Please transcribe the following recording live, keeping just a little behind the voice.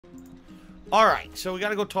Alright, so we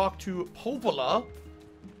gotta go talk to Popola.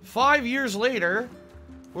 5 years later,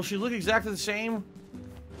 will she look exactly the same?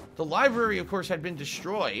 The library, of course, had been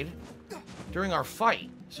destroyed during our fight.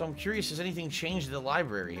 So I'm curious, has anything changed in the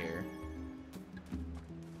library here?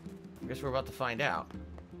 I guess we're about to find out.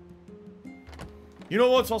 You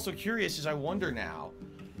know what's also curious is I wonder now,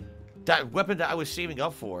 that weapon that I was saving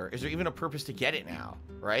up for, is there even a purpose to get it now,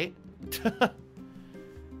 right?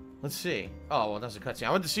 Let's see. Oh, well, that's a cutscene.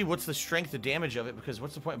 I wanted to see what's the strength, the damage of it, because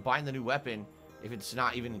what's the point of buying the new weapon if it's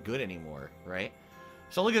not even good anymore, right?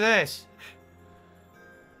 So look at this.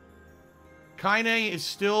 Kaine is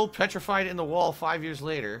still petrified in the wall 5 years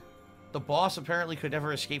later. The boss apparently could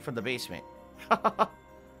never escape from the basement.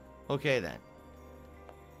 Okay, then.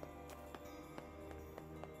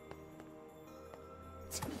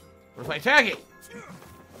 What if I attack it?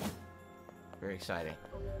 Very exciting.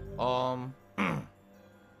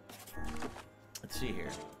 Let's see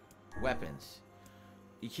here. Weapons.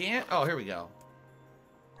 You can't... Oh, here we go.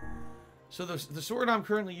 So the sword I'm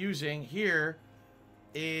currently using here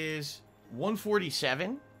is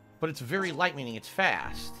 147, but it's very light, meaning it's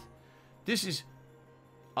fast. This is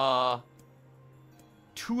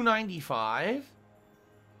 295.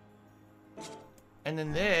 And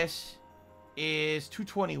then this is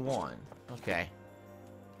 221. Okay.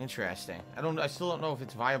 Interesting. I still don't know if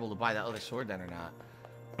it's viable to buy that other sword then or not.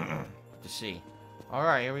 To see.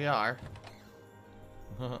 Alright, here we are.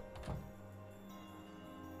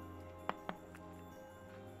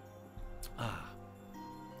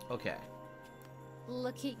 Okay.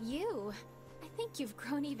 Look at you. I think you've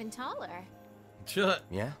grown even taller.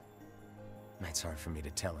 Yeah? It's hard for me to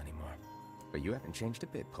tell anymore. But you haven't changed a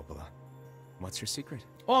bit, Popola. What's your secret?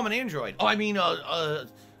 Oh, I'm an android. Oh, I mean, you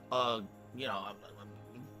know,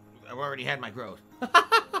 I've already had my growth.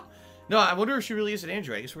 No, I wonder if she really is an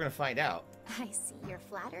android. I guess we're gonna find out. I see your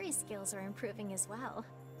flattery skills are improving as well.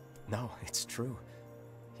 No, it's true.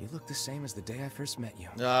 You look the same as the day I first met you.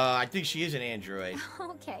 I think she is an android.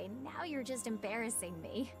 Okay, now you're just embarrassing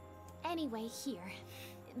me. Anyway, here.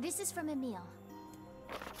 This is from Emil.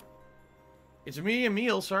 It's me,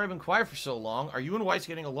 Emil. Sorry I've been quiet for so long. Are you and White's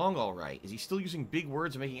getting along all right? Is he still using big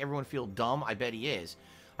words and making everyone feel dumb? I bet he is.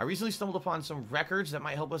 I recently stumbled upon some records that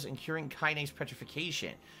might help us in curing Kaine's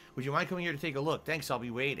petrification. Would you mind coming here to take a look? Thanks, I'll be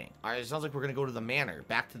waiting. Alright, it sounds like we're gonna go to the manor.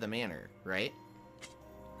 Back to the manor, right?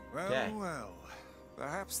 Well, okay. Well.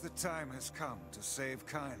 Perhaps the time has come to save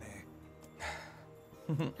Kaine.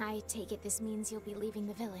 I take it this means you'll be leaving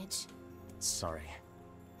the village. Sorry.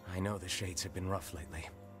 I know the shades have been rough lately.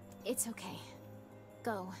 It's okay.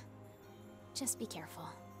 Go. Just be careful.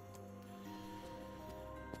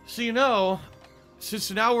 So you know,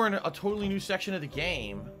 since now we're in a totally new section of the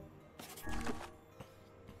game.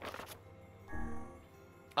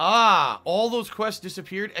 All those quests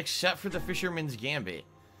disappeared except for the Fisherman's Gambit.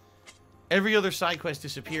 Every other side quest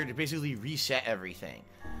disappeared. It basically reset everything.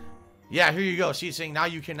 Yeah, here you go. See, it's saying now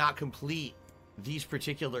you cannot complete these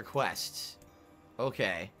particular quests.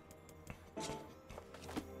 Okay.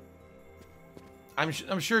 I'm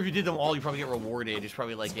sure if you did them all, you probably get rewarded. It's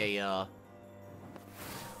probably like a,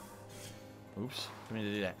 oops. I mean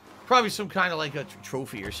to do that. Probably some kind of like a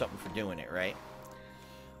trophy or something for doing it, right?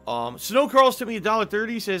 Snow Carl's to me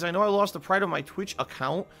 $1.30. Says, I know I lost the pride of my Twitch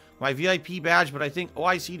account, my VIP badge, but I think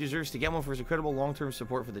OIC deserves to get one for his incredible long-term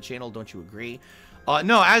support for the channel. Don't you agree?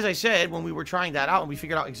 No, as I said, when we were trying that out and we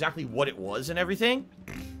figured out exactly what it was and everything,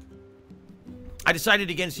 I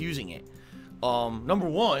decided against using it. Number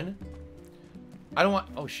one, I don't want...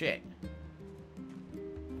 Oh, shit.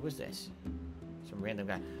 Who is this? Some random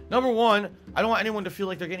guy. Number one, I don't want anyone to feel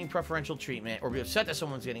like they're getting preferential treatment or be upset that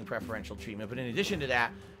someone's getting preferential treatment. But in addition to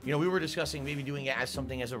that, you know, we were discussing maybe doing it as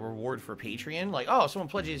something as a reward for Patreon. Like, oh, someone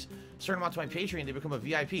pledges a certain amount to my Patreon, they become a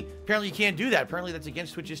VIP. Apparently, you can't do that. Apparently, that's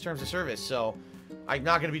against Twitch's terms of service. So, I'm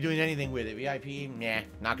not going to be doing anything with it. VIP, nah,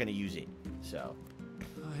 not going to use it. So...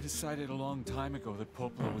 I decided a long time ago that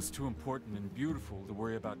Popola was too important and beautiful to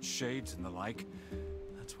worry about shades and the like.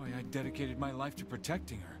 That's why I dedicated my life to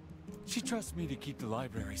protecting her. She trusts me to keep the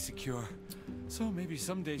library secure. So maybe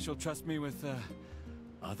someday she'll trust me with,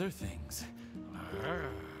 other things.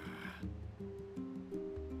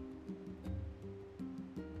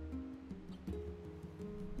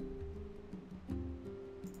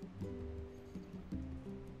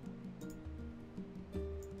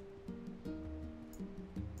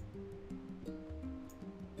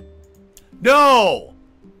 No!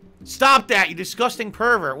 Stop that, you disgusting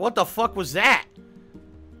pervert. What the fuck was that?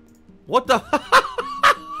 What the...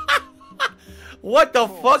 What the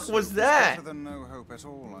fuck was that? Better than no hope at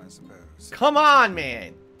all, I suppose. Come on,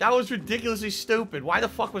 man. That was ridiculously stupid. Why the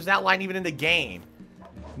fuck was that line even in the game?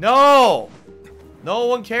 No! No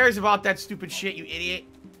one cares about that stupid shit, you idiot.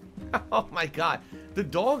 Oh my god. The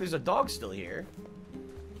dog, is a dog still here?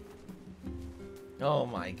 Oh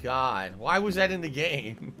my god. Why was that in the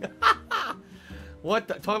game? What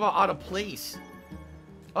the? Talk about out of place.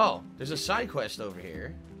 Oh, there's a side quest over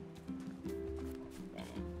here.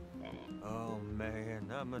 Oh man,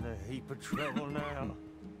 I'm in a heap of trouble now.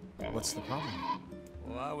 What's the problem?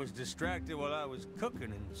 Well, I was distracted while I was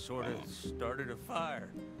cooking and sort of started a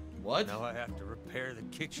fire. What? Now I have to repair the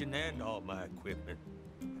kitchen and all my equipment.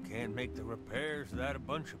 I can't make the repairs without a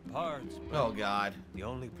bunch of parts. Oh god. The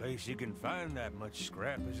only place you can find that much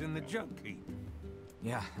scrap is in the junk heap.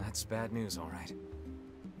 Yeah, that's bad news, all right.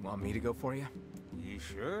 Want me to go for you? You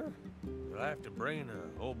sure? You'll have to bring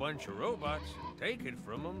a whole bunch of robots and take it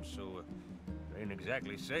from them, so it ain't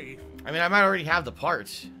exactly safe. I mean, I might already have the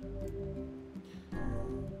parts.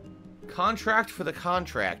 Contract for the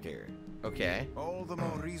contractor. Okay. All the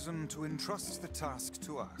more reason to entrust the task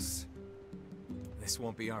to us. This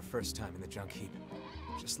won't be our first time in the junk heap.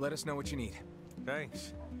 Just let us know what you need.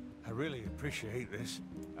 Thanks. I really appreciate this.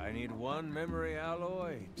 I need 1 memory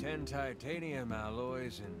alloy, 10 titanium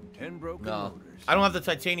alloys, and 10 broken motors. I don't have the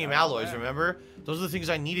titanium alloys, remember? Those are the things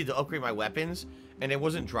I needed to upgrade my weapons, and it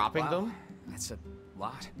wasn't dropping them. That's a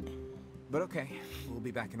lot. But okay, we'll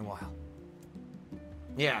be back in a while.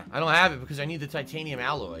 Yeah, I don't have it because I need the titanium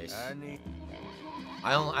alloys.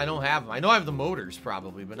 I don't have them. I know I have the motors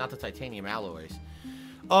probably, but not the titanium alloys.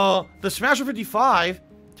 The Smasher 55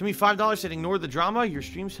 to me $5 said ignore the drama. Your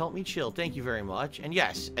streams help me chill. Thank you very much. And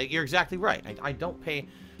yes, you're exactly right. I don't pay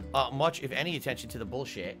much, if any, attention to the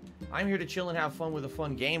bullshit. I'm here to chill and have fun with a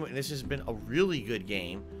fun game, and this has been a really good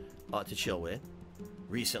game to chill with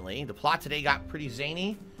recently. The plot today got pretty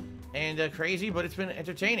zany and crazy, but it's been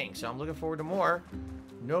entertaining, so I'm looking forward to more.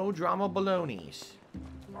 No drama balonies.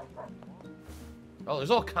 Oh,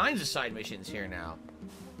 there's all kinds of side missions here now.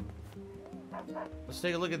 Let's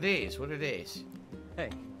take a look at these. What are these?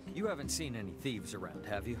 Hey, you haven't seen any thieves around,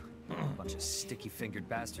 have you? Bunch of sticky-fingered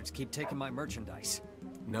bastards keep taking my merchandise.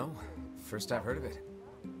 No, first I've heard of it.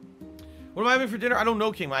 What am I having for dinner? I don't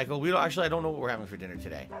know, King Michael. I don't know what we're having for dinner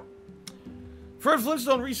today. Fred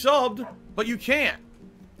Flintstone resubbed, but you can't.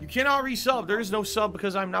 You cannot resub. There is no sub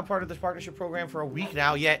because I'm not part of this partnership program for a week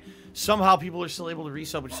now, yet somehow people are still able to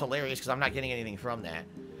resub, which is hilarious because I'm not getting anything from that.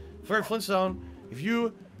 Fred Flintstone, if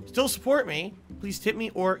you still support me, please tip me,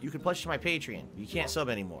 or you can pledge to my Patreon. You can't sub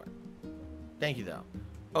anymore. Thank you, though.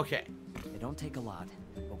 Okay. They don't take a lot,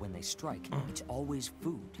 but when they strike, it's always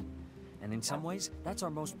food. And in some ways, that's our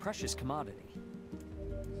most precious commodity.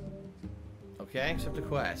 Okay, accept the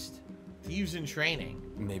quest. Thieves in training.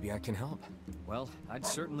 Maybe I can help. Well, I'd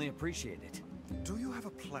certainly appreciate it. Do you have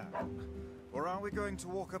a plan? Or are we going to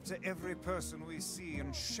walk up to every person we see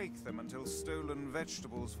and shake them until stolen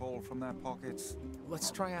vegetables fall from their pockets?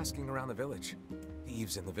 Let's try asking around the village.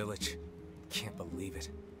 Thieves in the village. Can't believe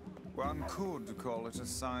it. One could call it a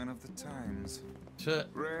sign of the times.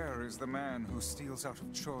 Rare is the man who steals out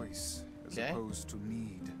of choice, as opposed to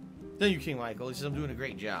need. Thank you, King Michael. He says I'm doing a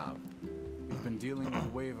great job. We've been dealing with a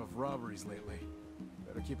wave of robberies lately.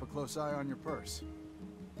 Better keep a close eye on your purse.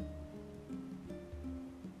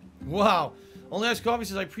 Wow. Only Ice Coffee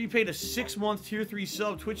says I prepaid a 6-month tier 3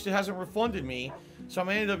 sub. Twitch hasn't refunded me, so I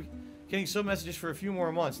may end up getting sub messages for a few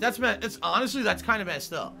more months. That's honestly, that's kind of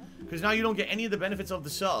messed up, because now you don't get any of the benefits of the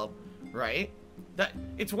sub, right?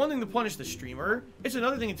 It's one thing to punish the streamer. It's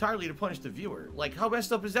another thing entirely to punish the viewer. Like, how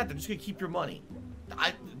messed up is that? They're just gonna keep your money.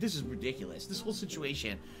 This is ridiculous. This whole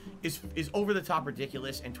situation is over the top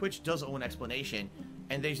ridiculous, and Twitch does owe an explanation,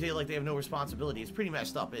 and they say like they have no responsibility. It's pretty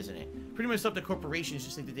messed up, isn't it? Pretty messed up that corporations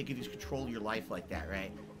just think that they can just control your life like that,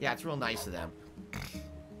 right? Yeah, it's real nice of them.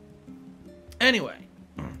 Anyway,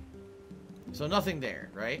 so nothing there,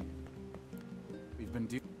 right? We've been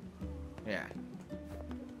yeah.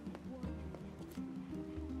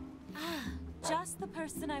 Just the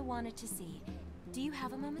person I wanted to see. Do you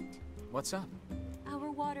have a moment? What's up?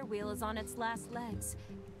 Our water wheel is on its last legs.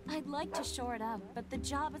 I'd like to shore it up, but the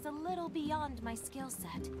job is a little beyond my skill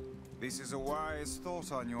set. This is a wise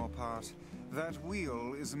thought on your part. That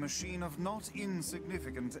wheel is a machine of not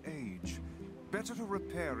insignificant age. Better to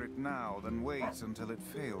repair it now than wait until it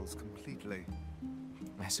fails completely.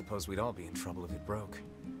 I suppose we'd all be in trouble if it broke.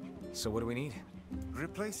 So what do we need?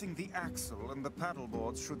 Replacing the axle and the paddle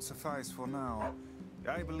boards should suffice for now.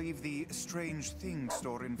 I believe the strange thing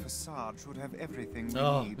store in Facade should have everything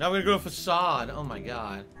we need. Now we're gonna go to Facade. Oh my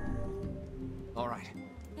god. All right.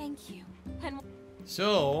 Thank you. And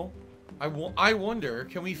so, I wonder,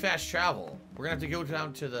 can we fast travel? We're gonna have to go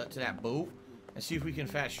down to that boat and see if we can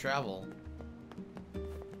fast travel.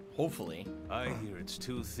 Hopefully. I hear it's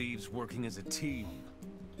two thieves working as a team.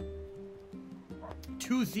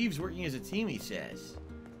 Two thieves working as a team, he says.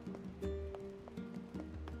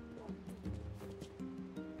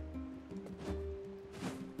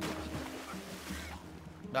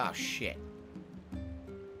 Oh, shit.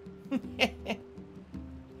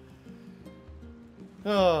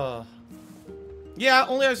 Oh. Yeah,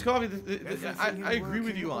 only has coffee. I agree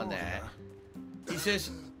with you on that. He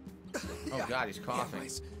says... Oh, God, he's coughing.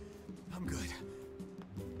 I'm good.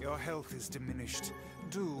 Your health is diminished.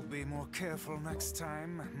 Do be more careful next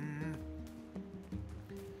time.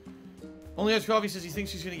 Only has coffee says he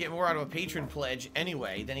thinks he's going to get more out of a patron pledge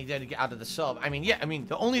anyway than he did to get out of the sub. I mean, yeah, I mean,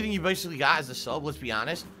 the only thing you basically got as the sub, let's be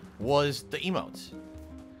honest, was the emotes.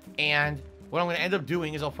 And what I'm going to end up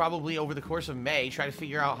doing is I'll probably, over the course of May, try to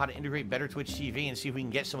figure out how to integrate better Twitch TV and see if we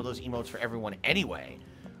can get some of those emotes for everyone anyway.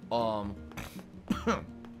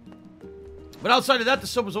 But outside of that, the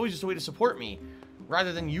sub was always just a way to support me,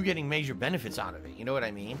 rather than you getting major benefits out of it. You know what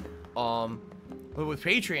I mean? But with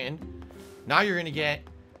Patreon, now you're going to get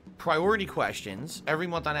priority questions every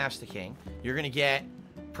month on Ask the King. You're going to get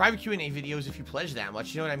private Q&A videos if you pledge that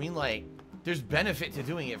much. You know what I mean? Like, there's benefit to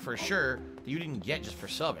doing it for sure that you didn't get just for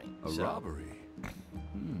subbing. A robbery?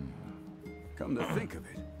 Come to think of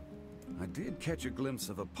it, I did catch a glimpse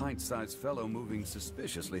of a pint-sized fellow moving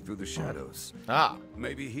suspiciously through the shadows. Ah.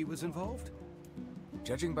 Maybe he was involved?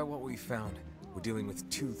 Judging by what we found, we're dealing with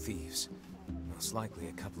two thieves. Most likely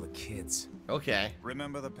a couple of kids. Okay.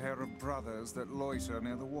 Remember the pair of brothers that loiter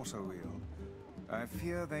near the water wheel? I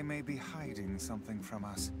fear they may be hiding something from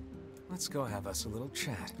us. Let's go have us a little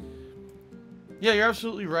chat. Yeah, you're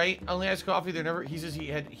absolutely right. Only Ice Coffee, he says he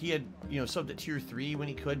had you know, subbed at tier 3 when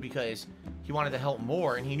he could because he wanted to help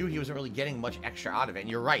more and he knew he wasn't really getting much extra out of it. And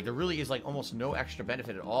you're right, there really is like almost no extra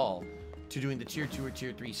benefit at all to doing the tier 2 or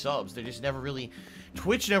tier 3 subs. They just never really,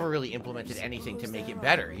 Twitch never really implemented anything to make it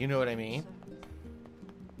better. You know what I mean?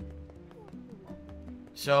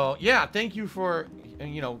 So, yeah, thank you for,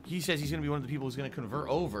 you know, he says he's going to be one of the people who's going to convert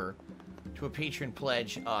over to a patron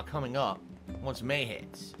pledge coming up once May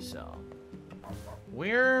hits. So,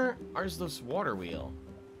 where is this water wheel?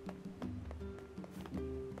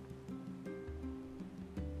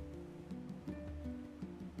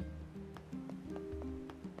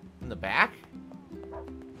 In the back?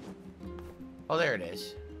 Oh, there it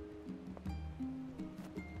is.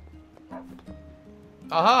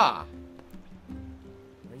 Aha!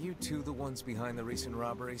 Are you two the ones behind the recent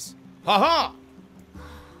robberies? Haha!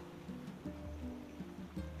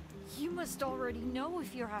 You must already know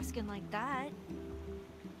if you're asking like that.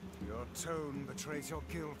 Your tone betrays your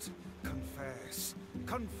guilt. Confess.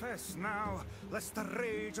 Confess now, lest the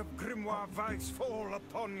rage of Grimoire Vice fall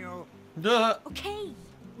upon you. Duh. Okay,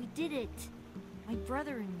 we did it. My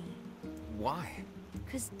brother and me. Why?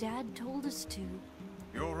 Because Dad told us to.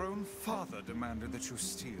 Your own father demanded that you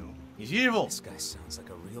steal. He's evil. This guy sounds like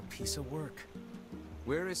a real piece of work.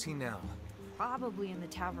 Where is he now? Probably in the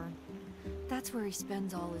tavern. That's where he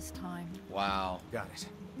spends all his time. Wow. Got it.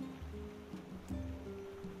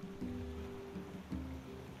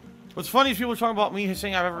 What's funny is people are talking about me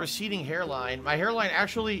saying I have a receding hairline. My hairline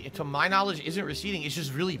actually, to my knowledge, isn't receding. It's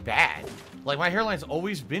just really bad. Like, my hairline's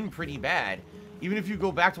always been pretty bad. Even if you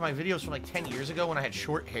go back to my videos from like 10 years ago when I had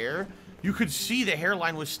short hair, you could see the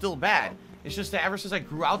hairline was still bad. It's just that ever since I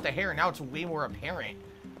grew out the hair, now it's way more apparent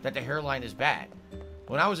that the hairline is bad.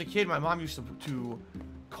 When I was a kid, my mom used to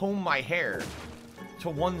comb my hair to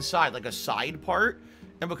one side, like a side part.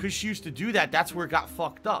 And because she used to do that, that's where it got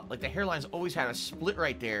fucked up. Like, the hairline's always had a split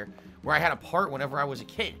right there where I had a part whenever I was a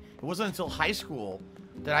kid. It wasn't until high school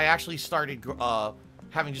that I actually started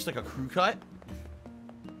having just like a crew cut.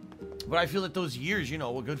 But I feel that those years, you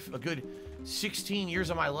know, a good 16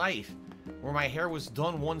 years of my life where my hair was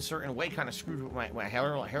done one certain way kind of screwed with my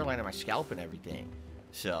hairline and my scalp and everything.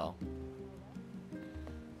 So.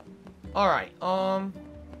 Alright,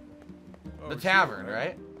 the tavern,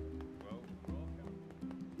 right?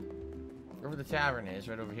 Wherever the tavern is,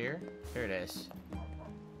 right over here. Here it is.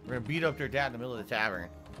 We're gonna beat up their dad in the middle of the tavern.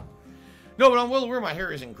 No, but I'm well aware my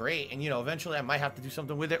hair isn't great, and you know, eventually I might have to do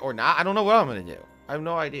something with it or not. I don't know what I'm gonna do. I have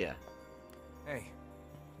no idea. Hey,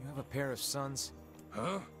 you have a pair of sons?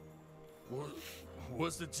 Huh?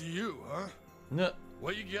 What's it to you, huh? No.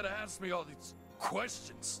 Why you gotta ask me all these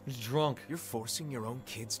questions? He's drunk. You're forcing your own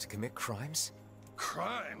kids to commit crimes?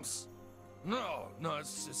 Crimes? No,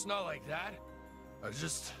 it's not like that. I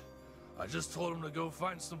just told him to go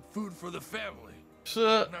find some food for the family.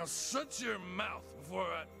 Now shut your mouth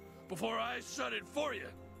before I shut it for you.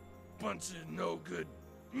 Bunch of no good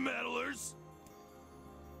meddlers.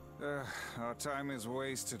 Our time is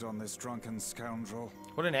wasted on this drunken scoundrel.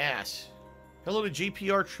 What an ass. Hello to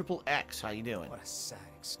JPR Triple X. How you doing? What a sad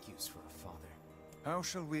excuse for a father. How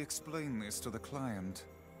shall we explain this to the client?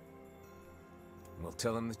 We'll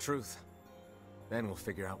tell him the truth. Then we'll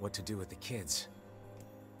figure out what to do with the kids.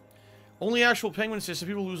 Only actual penguin says if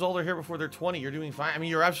people lose all their hair before they're 20, you're doing fine. I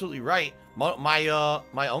mean, you're absolutely right. My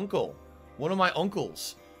uncle, one of my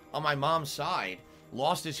uncles on my mom's side,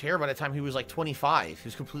 lost his hair by the time he was like 25. He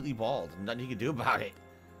was completely bald. Nothing he could do about it.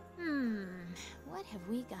 What have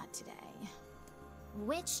we got today?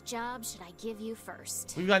 Which job should I give you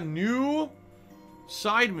first? We've got new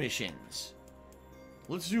side missions.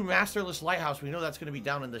 Let's do Masterless Lighthouse. We know that's going to be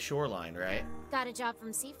down in the shoreline, right? Got a job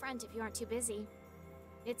from Seafront if you aren't too busy.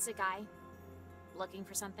 It's a guy looking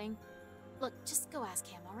for something. Look, just go ask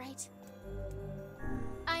him, alright?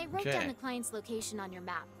 I wrote down the client's location on your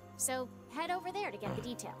map, so head over there to get the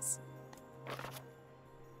details.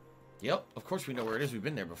 Yep, of course we know where it is. We've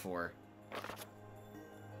been there before.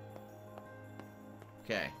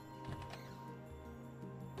 Okay.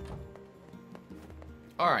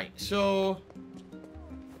 Alright, so...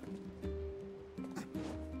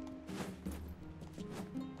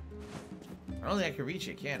 I don't think I can reach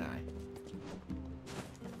it, can I?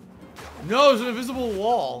 No, there's an invisible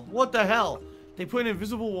wall. What the hell? They put an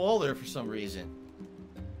invisible wall there for some reason.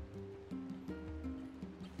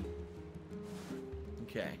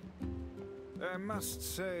 Okay. I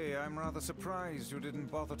must say, I'm rather surprised you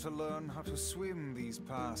didn't bother to learn how to swim these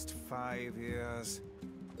past 5 years.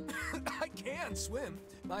 I can swim.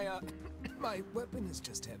 My weapon is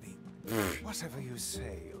just heavy. Whatever you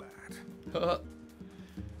say, lad.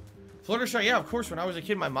 Fluttershy, yeah, of course. When I was a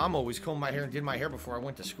kid, my mom always combed my hair and did my hair before I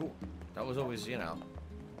went to school. That was always, you know,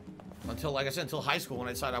 until, like I said, until high school when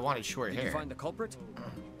I decided I wanted short hair. Did you find the culprit?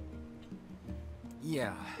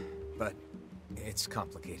 Yeah, but it's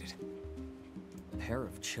complicated. A pair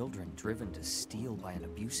of children driven to steel by an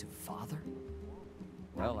abusive father?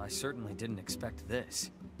 Well, I certainly didn't expect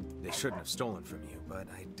this. They shouldn't have stolen from you, but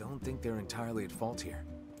I don't think they're entirely at fault here.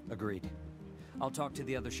 Agreed. I'll talk to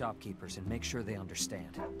the other shopkeepers and make sure they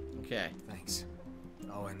understand. Okay. Thanks.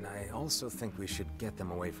 Oh, and I also think we should get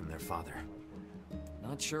them away from their father.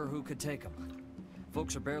 Not sure who could take them.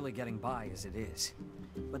 Folks are barely getting by as it is.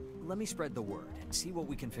 But let me spread the word and see what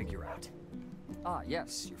we can figure out. Ah,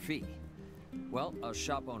 yes, your fee. Well, us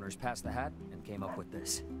shop owners passed the hat and came up with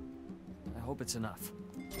this. I hope it's enough.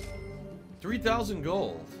 3,000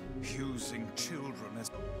 gold. Using children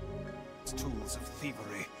as tools of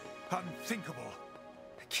thievery. Unthinkable.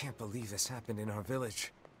 I can't believe this happened in our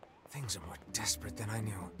village. Things are more desperate than I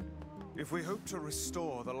knew. If we hope to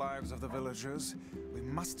restore the lives of the villagers, we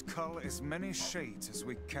must cull as many shades as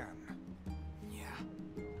we can.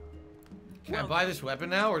 Yeah. Can I buy this weapon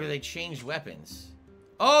now, or do they change weapons?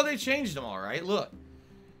 Oh, they changed them, all right. Look.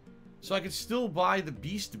 So I could still buy the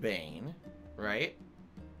Beast Bane, right?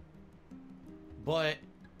 But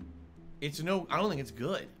it's no... I don't think it's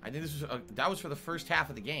good. I think this was that was for the first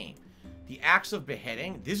half of the game. The Axe of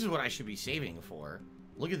Beheading, this is what I should be saving for.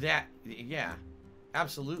 Look at that. Yeah,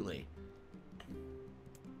 absolutely.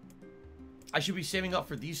 I should be saving up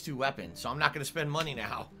for these two weapons, so I'm not going to spend money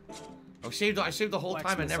now. I saved the whole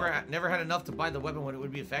time and never had enough to buy the weapon when it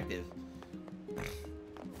would be effective.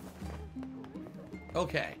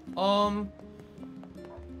 Okay.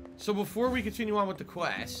 So before we continue on with the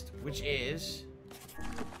quest, which is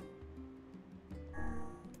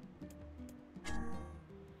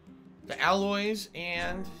the alloys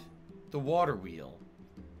and the water wheel.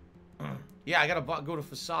 Yeah, I gotta go to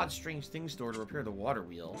Facade Strange Things store to repair the water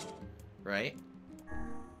wheel, right?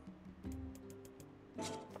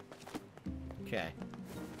 Okay.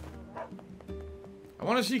 I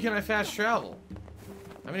want to see, can I fast travel?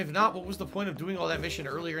 I mean, if not, what was the point of doing all that mission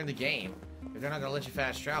earlier in the game if they're not gonna let you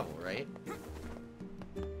fast travel, right?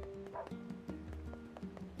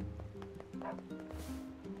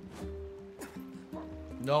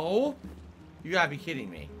 No? You gotta be kidding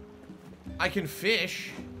me. I can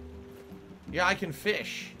fish. Yeah, I can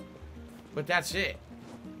fish. But that's it.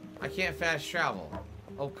 I can't fast travel.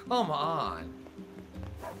 Oh, come on.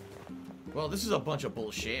 Well, this is a bunch of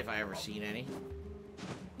bullshit if I ever seen any.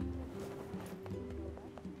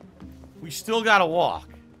 We still gotta walk.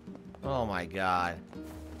 Oh my god.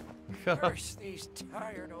 Curse these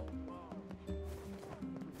tired old bones.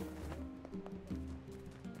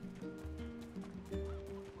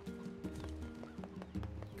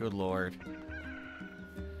 Good lord.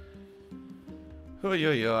 Oy,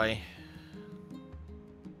 oy, oy.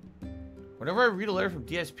 Whenever I read a letter from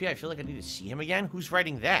DSP, I feel like I need to see him again. Who's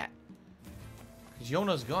writing that? Because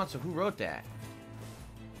Yona's gone, so who wrote that?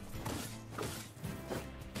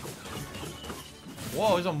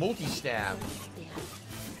 Whoa, it's a multi-stab.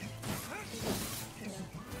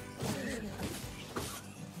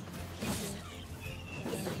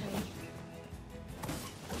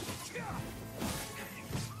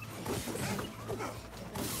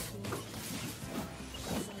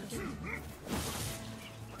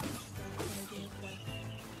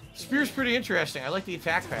 spear's pretty interesting. I like the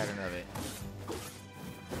attack pattern of it.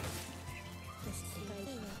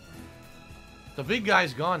 The big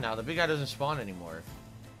guy's gone now. The big guy doesn't spawn anymore.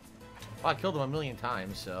 Well, I killed him 1,000,000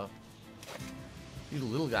 times, so... These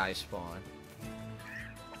little guys spawn.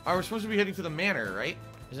 Alright, we're supposed to be heading to the manor, right?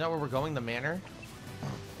 Isn't that where we're going, the manor?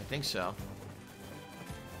 I think so.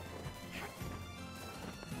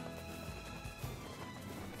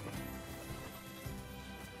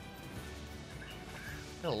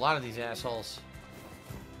 Got a lot of these assholes.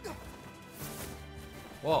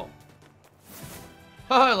 Whoa.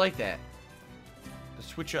 Oh, I like that. Let's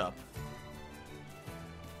switch up.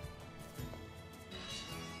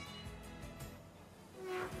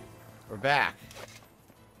 We're back.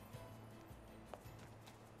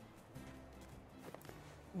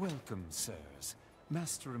 Welcome, sirs.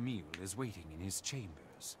 Master Emil is waiting in his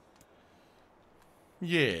chambers.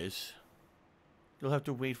 Yes. You'll have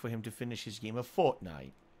to wait for him to finish his game of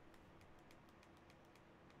Fortnite.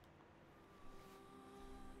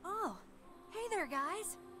 Oh, hey there,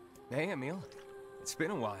 guys. Hey, Emil. It's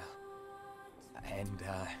been a while. And,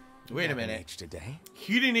 wait a minute. Aged a day?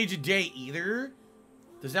 He didn't age a day either?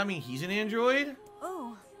 Does that mean he's an android?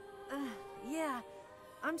 Oh, yeah.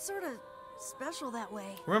 I'm sort of special that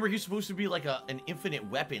way. Remember, he's supposed to be like an infinite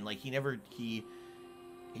weapon. Like, he's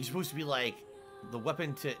supposed to be like the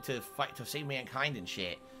weapon to fight, to save mankind and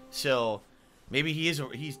shit. So, maybe he's a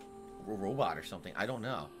robot or something. I don't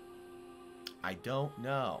know. I don't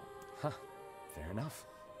know. Huh. Fair enough.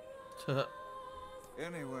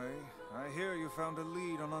 Anyway, I hear you found a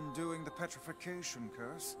lead on undoing the petrification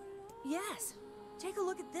curse. Yes. Take a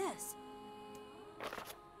look at this.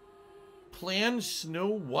 Plan Snow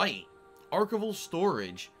White. Archival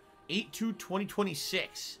storage.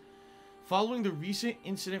 8/2/2026. Following the recent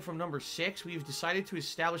incident from number 6, we have decided to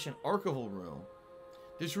establish an archival room.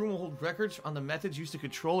 This room will hold records on the methods used to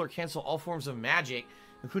control or cancel all forms of magic,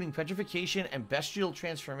 including petrification and bestial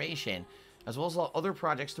transformation, as well as all other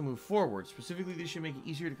projects to move forward. Specifically, this should make it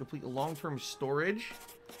easier to complete long-term storage.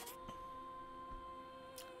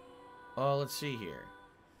 Let's see here.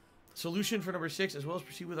 Solution for number 6, as well as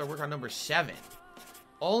proceed with our work on number 7.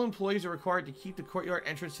 All employees are required to keep the courtyard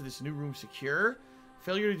entrance to this new room secure.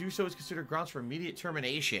 Failure to do so is considered grounds for immediate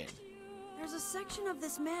termination. There's a section of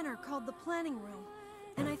this manor called the planning room,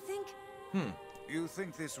 and I think... You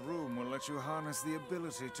think this room will let you harness the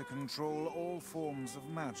ability to control all forms of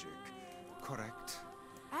magic, correct?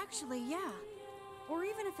 Actually, yeah. Or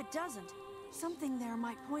even if it doesn't, something there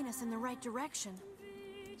might point us in the right direction.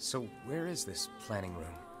 So, where is this planning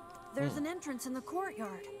room? There's an entrance in the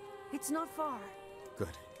courtyard. It's not far.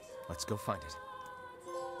 Good. Let's go find it.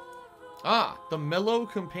 Ah, the Mellow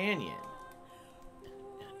Companion.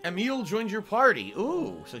 Emil joined your party.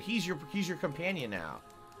 Ooh, so he's your companion now.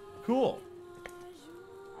 Cool.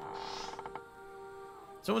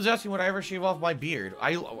 Someone's asking would I ever shave off my beard.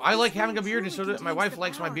 I like having a beard, and so my wife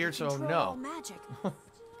likes my beard, so no. Magic.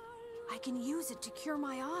 I can use it to cure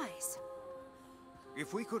my eyes.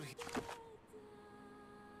 If we could...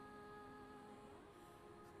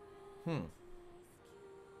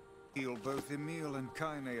 heal both Emil and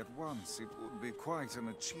Kaine at once, it would be quite an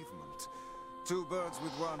achievement. 2 birds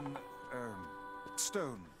with one,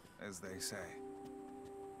 stone, as they say.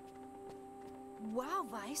 Wow,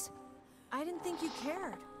 Vice. I didn't think you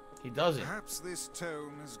cared. He doesn't. Perhaps this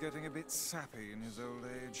tone is getting a bit sappy in his old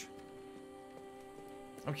age.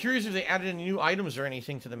 I'm curious if they added any new items or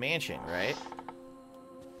anything to the mansion, right?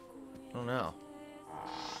 I don't know.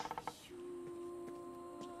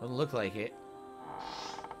 Doesn't look like it.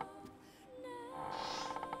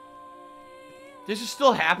 This is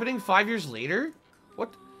still happening 5 years later?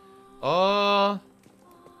 What?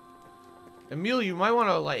 Emil, you might want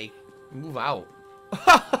to, like, move out.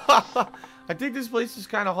 I think this place is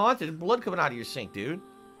kind of haunted. There's blood coming out of your sink, dude.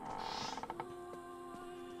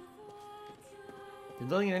 There's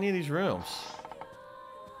nothing in any of these rooms.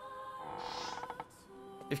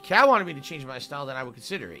 If Kat wanted me to change my style, then I would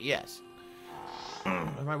consider it, yes.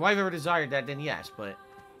 If my wife ever desired that, then yes, but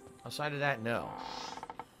outside of that, no.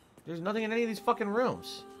 There's nothing in any of these fucking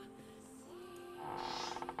rooms.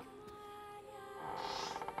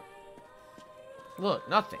 Look,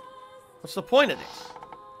 nothing. What's the point of this?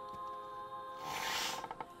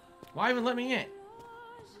 Why even let me in?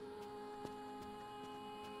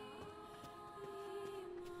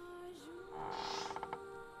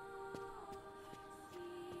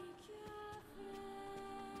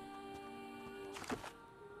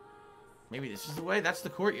 Maybe this is the way? That's the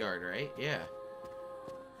courtyard, right? Yeah.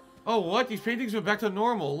 Oh, what? These paintings went back to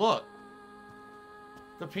normal. Look.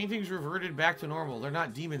 The paintings reverted back to normal. They're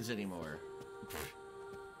not demons anymore.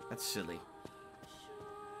 That's silly.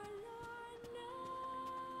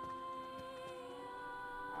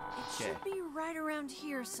 should be right around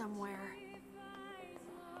here somewhere.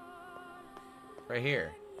 Right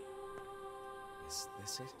here. Is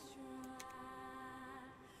this it?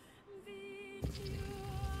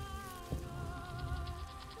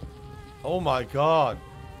 Oh my god.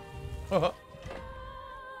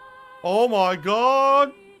 Oh my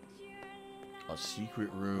god. A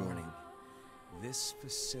secret room. Warning. This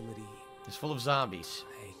facility... It's full of zombies.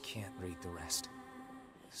 I can't read the rest.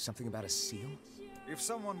 Something about a seal? If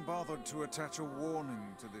someone bothered to attach a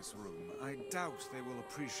warning to this room, I doubt they will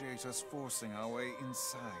appreciate us forcing our way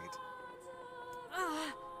inside.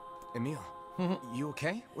 Emil, you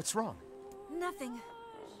okay? What's wrong? Nothing.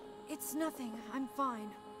 It's nothing. I'm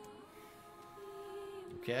fine.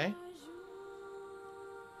 Okay.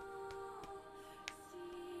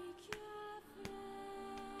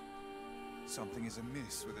 Something is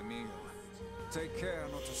amiss with Emil. Take care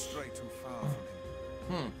not to stray too far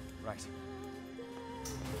from him. Right.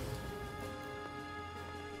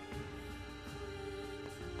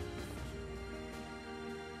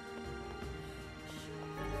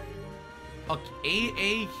 A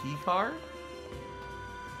AA keycard?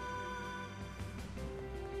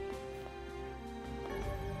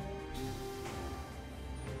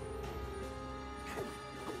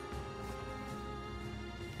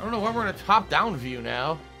 I don't know why we're in a top-down view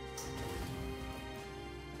now.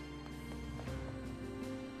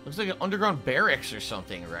 Looks like an underground barracks or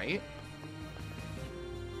something, right?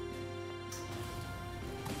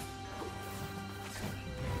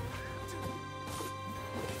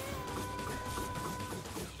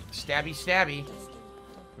 Stabby, stabby.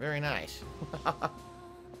 Very nice.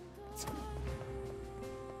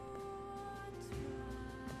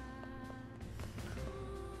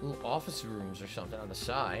 Little office rooms or something on the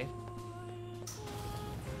side.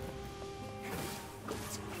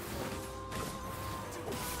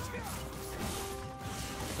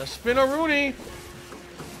 The Spinaroonie!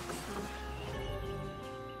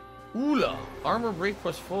 Oola! Armor break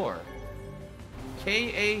 +4.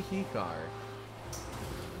 KA keycard.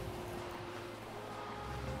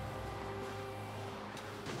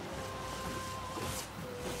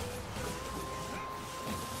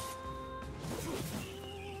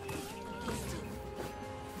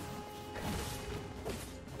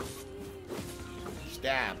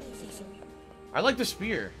 Stab. I like the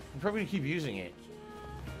spear. I'm probably gonna keep using it.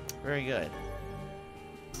 Very good.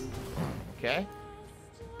 Okay.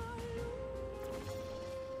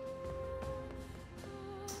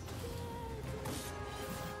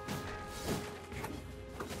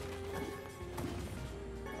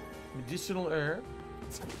 Medicinal herb.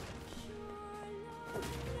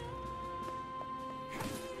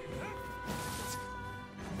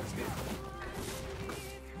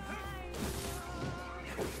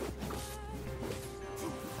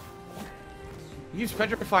 He was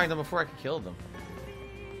petrifying them before I could kill them.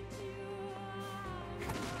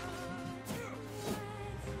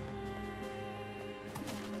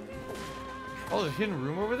 Oh, there's a hidden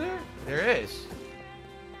room over there? There is.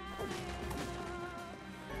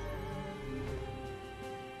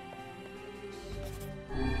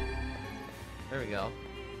 There we go.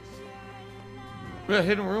 We got a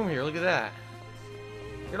hidden room here. Look at that.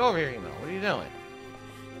 Get over here, Emil. What are you doing?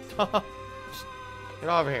 Get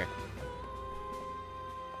over here.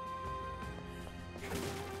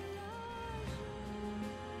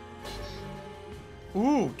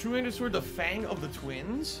 Ooh, two-handed sword, the Fang of the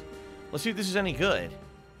Twins. Let's see if this is any good.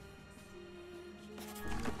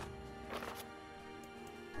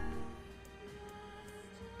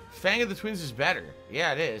 Fang of the Twins is better.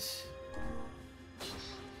 Yeah, it is.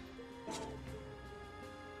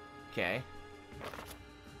 Okay.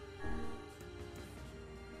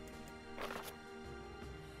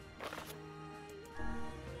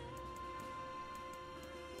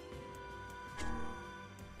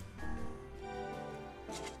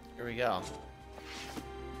 Here we go.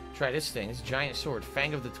 Try this thing. This giant sword.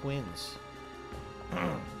 Fang of the Twins.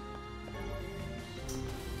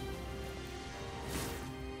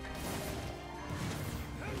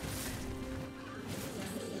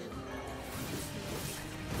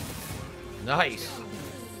 Nice.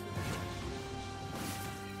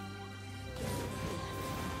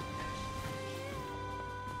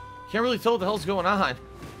 Can't really tell what the hell's going on.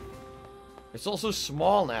 It's also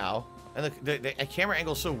small now. And the camera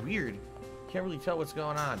angle is so weird. Can't really tell what's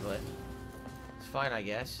going on, but it's fine, I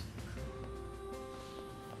guess.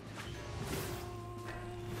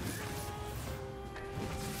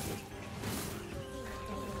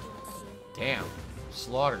 Damn.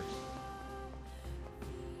 Slaughtered.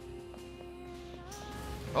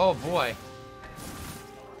 Oh, boy.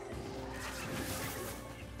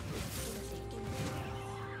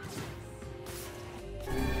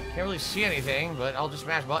 Can't really see anything, but I'll just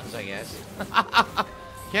mash buttons, I guess.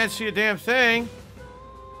 Can't see a damn thing.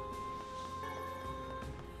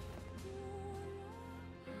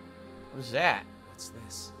 What is that? What's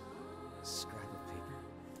this? A scrap of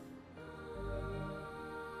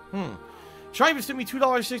paper? Triumph sent me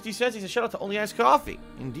 $2.60. He said, shout out to Only Ice Coffee.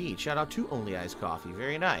 Indeed, shout out to Only Ice Coffee.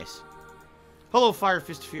 Very nice. Hello, Fire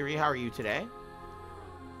Fist Fury. How are you today?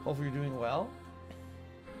 Hopefully you're doing well.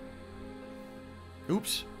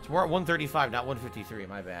 Oops. We're at 135, not 153.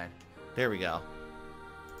 My bad. There we go.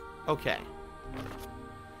 Okay.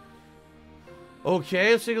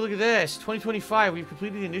 Okay, let's take a look at this. 2025, we've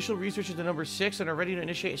completed the initial research into number 6 and are ready to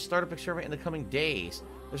initiate a startup experiment in the coming days.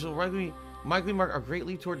 This will likely mark a great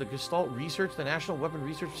leap toward the Gestalt research. The National Weapon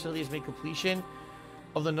Research Facility has made completion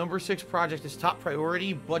of the number 6 project its top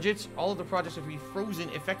priority. Budgets, all of the projects will be frozen,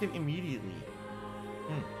 effective immediately.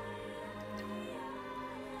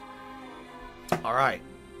 All right.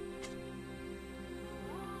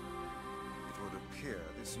 It would appear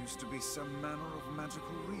this used to be some manner of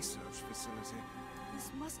magical research facility. This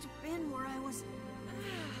must have been where I was...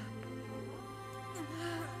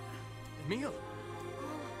 Emil!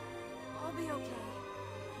 I'll be okay.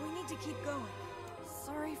 We need to keep going.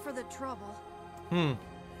 Sorry for the trouble.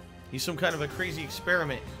 He's some kind of a crazy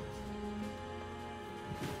experiment.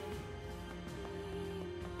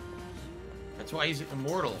 That's why he's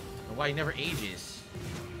immortal, and why he never ages.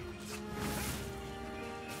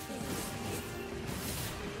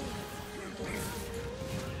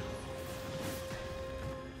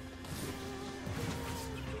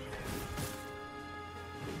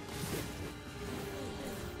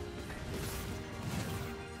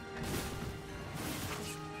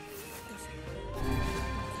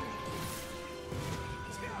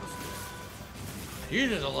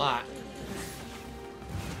 Uses a lot.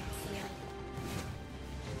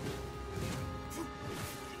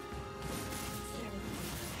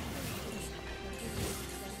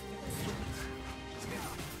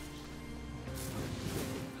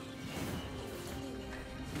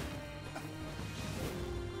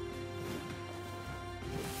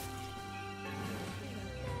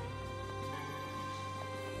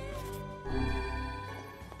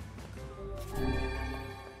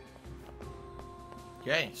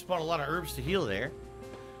 Okay, spawned a lot of herbs to heal there.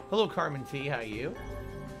 Hello, Carmen T. How are you?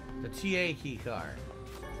 The TA key card.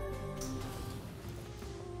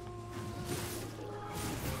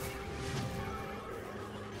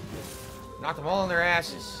 Knocked them all on their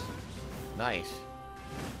asses. Nice.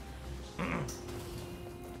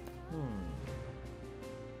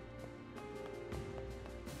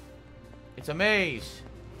 It's a maze.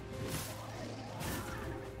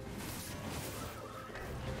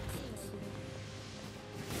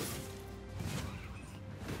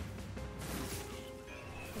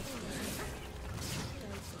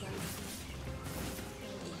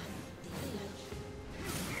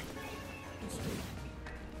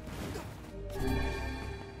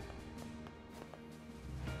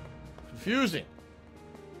 Confusing.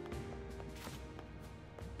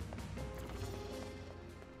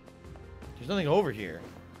 There's nothing over here.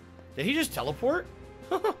 Did he just teleport?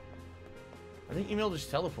 I think Emil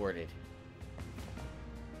just teleported.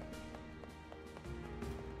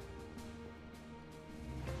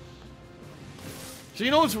 So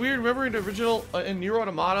you know what's weird? Remember in the original, in NieR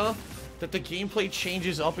Automata, that the gameplay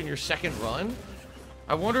changes up in your second run?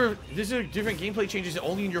 I wonder if this is different gameplay changes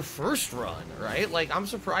only in your first run, right? Like, I'm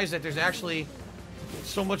surprised that there's actually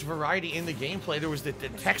so much variety in the gameplay. There was the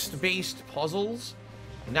text-based puzzles.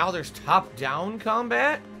 Now there's top-down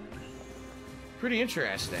combat. Pretty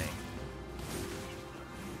interesting.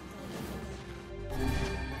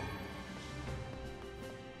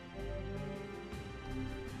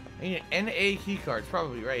 I need an NA keycard. It's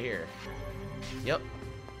probably right here. Yep.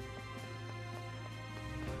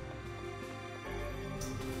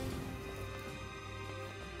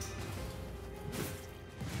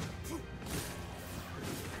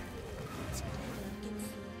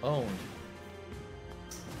 Owned.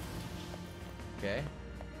 Okay.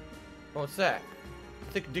 Oh, what's that?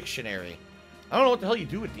 Thick dictionary. I don't know what the hell you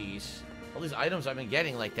do with these. All these items I've been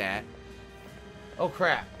getting like that. Oh,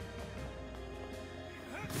 crap.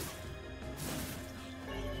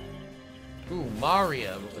 Ooh,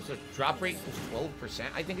 Mario. What's the drop rate? 12%,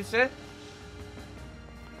 I think it said.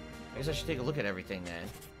 I guess I should take a look at everything then.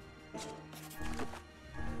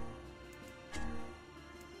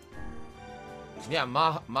 Yeah,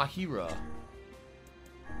 Mahira.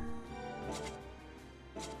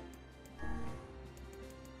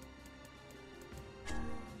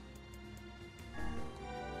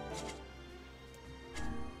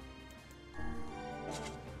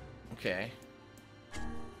 Okay.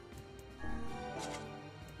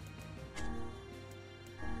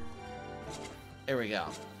 There we go.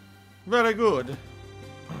 Very good.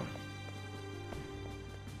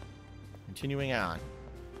 Continuing on.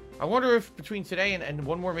 I wonder if between today and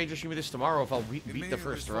one more major stream of this tomorrow, if I'll beat the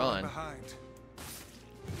first run.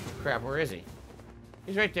 Crap, where is he?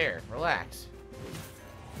 He's right there. Relax.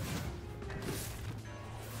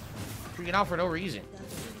 Freaking out for no reason.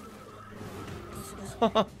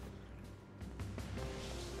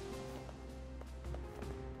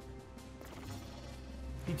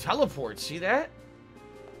 He teleports, see that?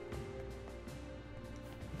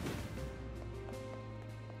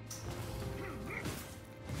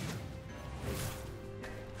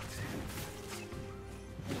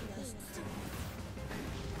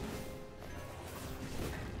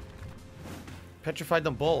 Petrified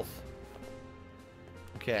them both.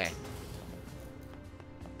 Okay.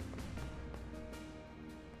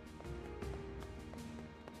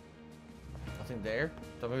 Nothing there?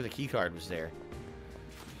 Thought maybe the key card was there.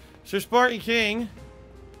 Sir Spartan King,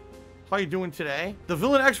 how you doing today? The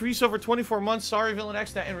Villain X resale for 24 months. Sorry, Villain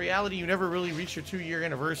X, that in reality you never really reached your 2-year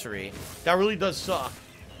anniversary. That really does suck.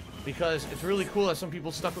 Because it's really cool that some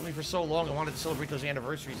people stuck with me for so long and wanted to celebrate those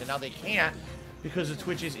anniversaries, and now they can't because of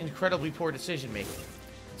Twitch's incredibly poor decision making.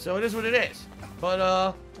 So it is what it is.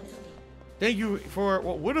 But thank you for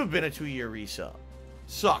what would have been a 2-year resub.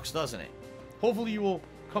 Sucks, doesn't it? Hopefully you will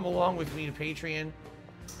come along with me to Patreon.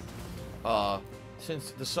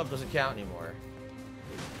 Since the sub doesn't count anymore.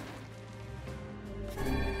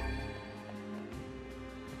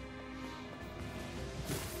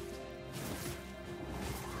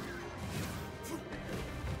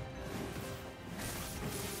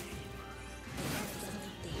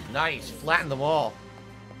 Nice, flatten them all.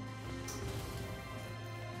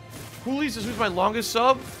 Coolies, this was my longest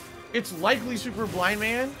sub. It's likely Super Blind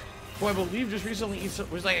Man, who I believe just recently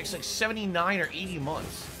was like 79 or 80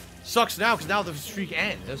 months. Sucks now because now the streak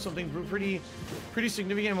ends. There's something pretty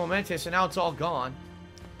significant and momentous, and now it's all gone.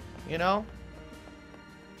 You know?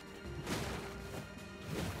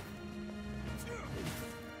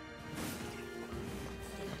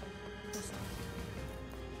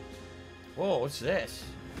 Whoa, what's this?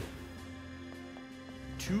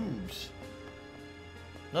 Tubes.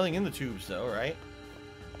 Nothing in the tubes, though, right?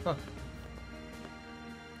 Huh.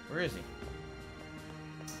 Where is he?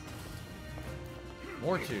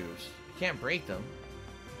 More tubes. You can't break them.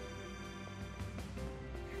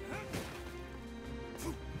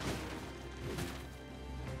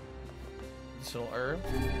 This little herb.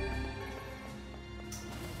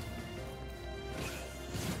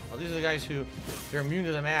 Oh, these are the guys who, they're immune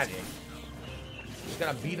to the magic. Just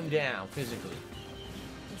gotta beat them down physically.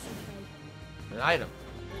 An item.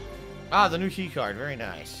 Ah, the new key card. Very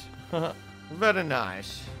nice. Very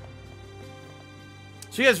nice.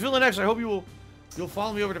 So yes, Villain X, I hope you'll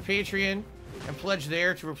follow me over to Patreon and pledge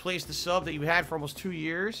there to replace the sub that you had for almost 2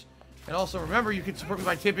 years. And also remember, you can support me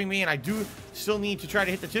by tipping me, and I do still need to try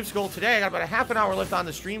to hit the tips goal today. I got about a half an hour left on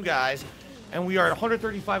the stream, guys, and we are at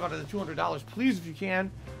 135 out of the $200. Please, if you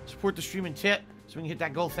can, support the stream and tip so we can hit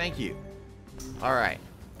that goal. Thank you. All right.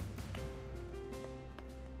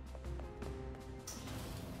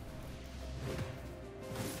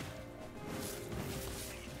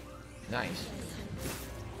 Nice.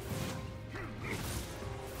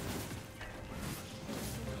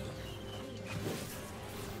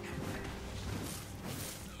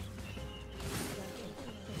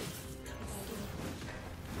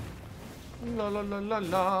 La la la la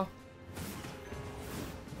la.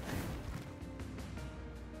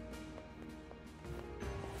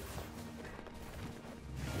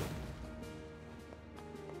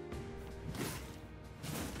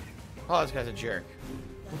 Oh, this guy's a jerk.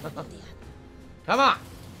 Come on!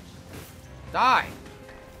 Die!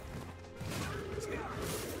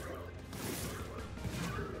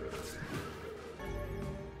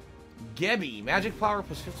 Gebby, magic power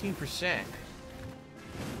plus 15%.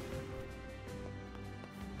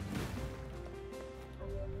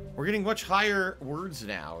 We're getting much higher words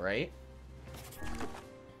now, right?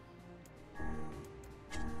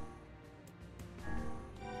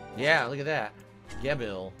 Yeah, look at that.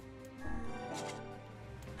 Gebil.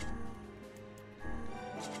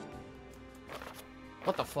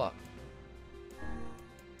 What the fuck?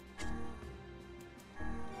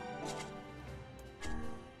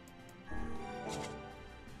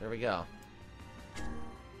 There we go.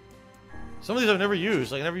 Some of these I've never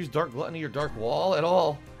used. Like, I never used Dark Gluttony or Dark Wall at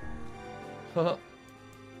all.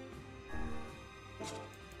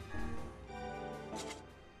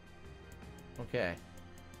 Okay.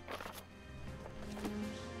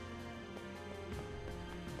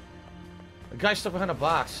 A guy stuck behind a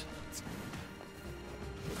box.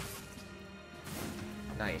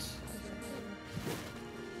 Nice.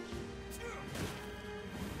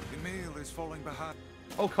 falling behind.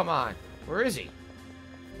 Oh, come on. Where is he?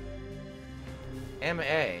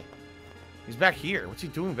 M.A. He's back here. What's he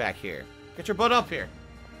doing back here? Get your butt up here.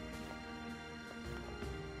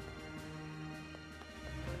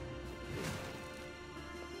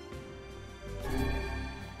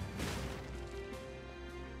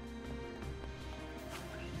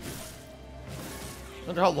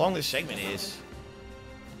 I wonder how long this segment is.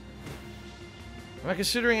 Am I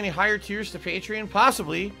considering any higher tiers to Patreon?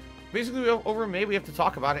 Possibly. Basically, over May, we have to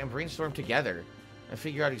talk about it and brainstorm together and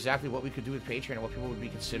figure out exactly what we could do with Patreon and what people would be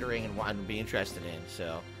considering and what would be interested in,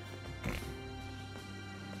 so.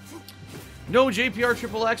 No, JPR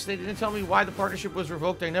XXX, they didn't tell me why the partnership was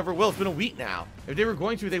revoked. They never will. It's been a week now. If they were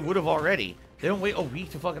going to, they would have already. They don't wait a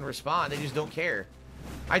week to fucking respond. They just don't care.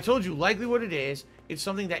 I told you, likely what it is, it's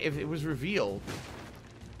something that if it was revealed,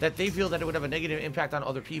 that they feel that it would have a negative impact on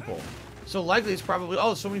other people. So likely it's probably,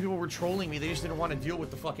 oh, so many people were trolling me, they just didn't want to deal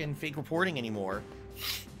with the fucking fake reporting anymore.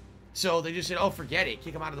 So they just said, oh, forget it,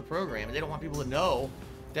 kick them out of the program. And they don't want people to know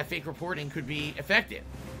that fake reporting could be effective.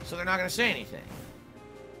 So they're not going to say anything.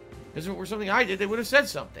 Because if it were something I did, they would have said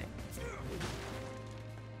something.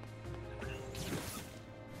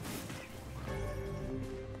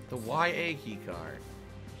 The YA key card.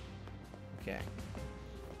 Okay.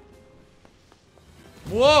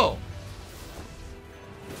 Whoa!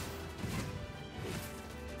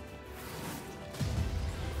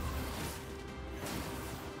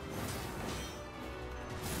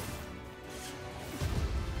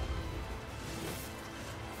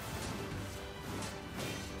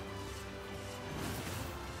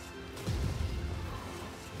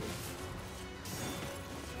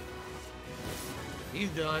 He's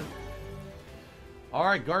done.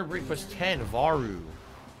 Alright, guard break plus 10, Varu.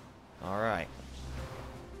 Alright.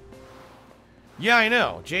 Yeah, I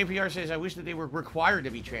know. JPR says, I wish that they were required to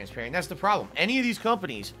be transparent. That's the problem. Any of these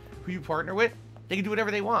companies who you partner with, they can do whatever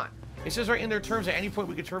they want. It says right in their terms, at any point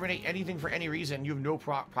we could terminate anything for any reason. You have no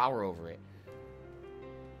power over it.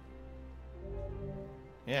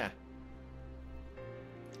 Yeah.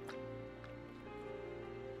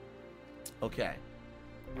 Okay.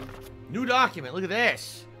 New document. Look at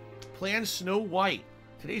this. Plan Snow White.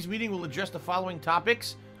 Today's meeting will address the following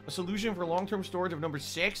topics. A solution for long-term storage of number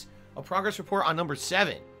 6. A progress report on number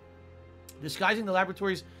 7. Disguising the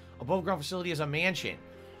laboratory's above-ground facility as a mansion.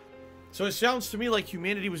 So it sounds to me like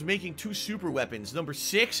humanity was making 2 super weapons. Number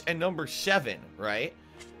 6 and number 7, right?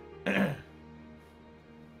 Project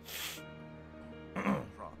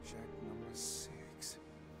number 6.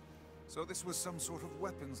 So this was some sort of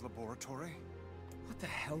weapons laboratory? What the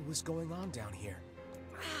hell was going on down here?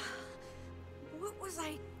 What was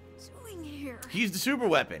I doing here? He's the super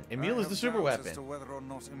weapon. Emil is the super weapon. As to whether or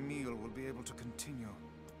not Emil will be able to continue.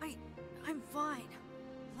 I'm fine.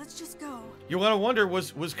 Let's just go. You want to wonder,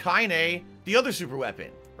 was Kaine the other super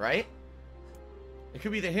weapon, right? It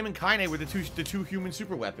could be that him and Kaine were the two human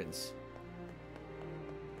super weapons.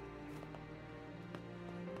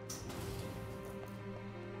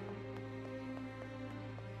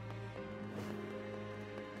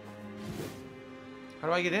 How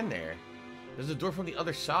do I get in there? There's a door from the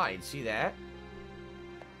other side. See that?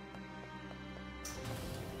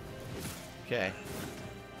 Okay.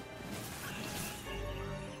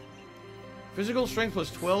 Physical strength plus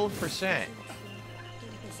 12%.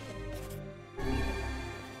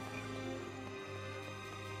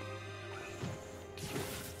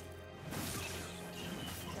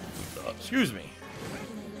 Excuse me.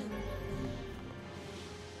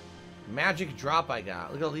 Magic drop I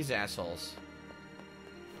got. Look at all these assholes.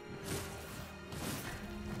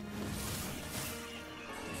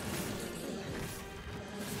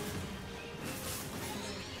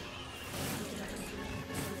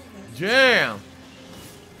 Damn!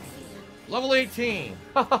 Level 18.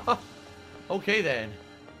 Okay then.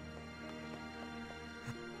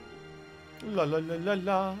 La la la la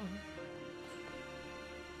la.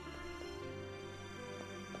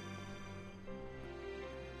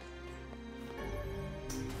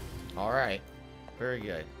 All right. Very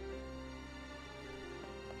good.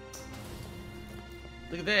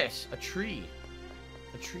 Look at this. A tree.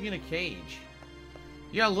 A tree in a cage.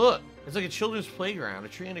 Yeah, look. It's like a children's playground. A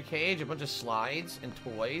tree in a cage, a bunch of slides and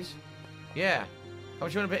toys. Yeah. How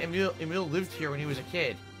much you want to bet Emil lived here when he was a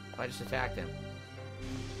kid? If I just attacked him.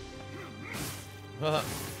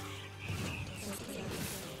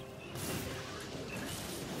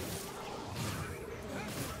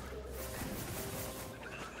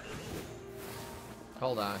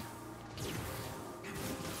 Hold on.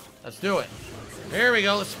 Let's do it. Here we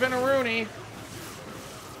go. Let's spin a Rooney.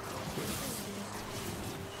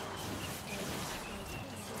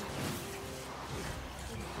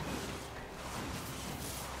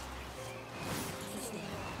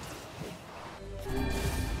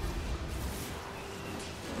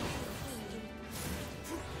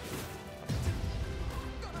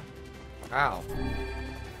 Ow.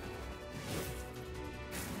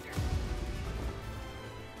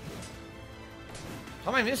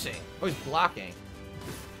 How am I missing? Oh, he's blocking.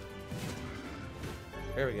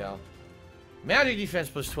 There we go. Magic defense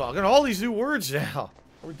plus 12. Got all these new words now.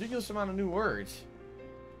 A ridiculous amount of new words.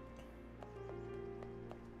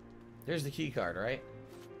 There's the key card, right?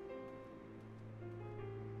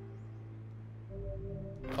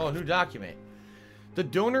 Oh, new document. The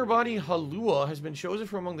donor body Halua has been chosen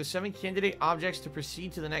from among the 7 candidate objects to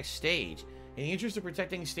proceed to the next stage. In the interest of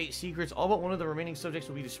protecting state secrets, all but one of the remaining subjects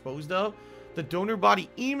will be disposed of. The donor body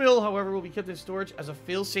Emil, however, will be kept in storage as a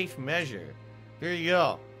fail-safe measure. There you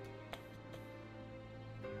go.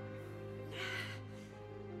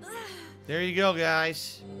 There you go,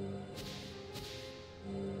 guys.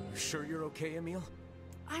 You sure you're okay, Emil?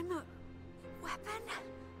 I'm a weapon?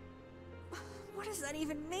 What does that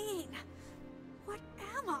even mean? What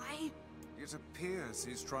am I? It appears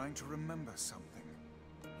he's trying to remember something.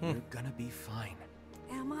 You're gonna be fine.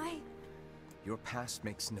 Am I? Your past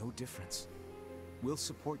makes no difference. We'll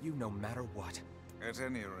support you no matter what. At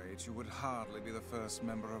any rate, you would hardly be the first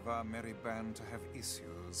member of our merry band to have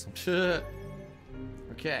issues.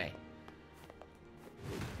 Okay.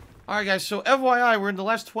 Alright, guys, so FYI, we're in the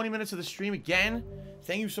last 20 minutes of the stream again.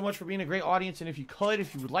 Thank you so much for being a great audience, and if you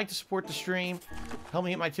would like to support the stream, help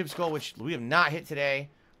me hit my tips goal, which we have not hit today,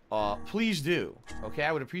 please do. Okay,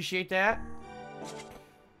 I would appreciate that.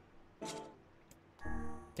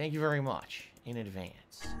 Thank you very much in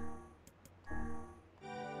advance.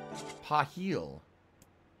 Pahil.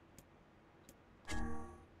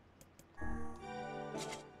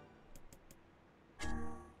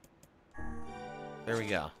 There we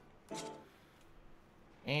go.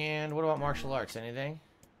 And what about martial arts? Anything?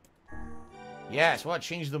 Yes, what?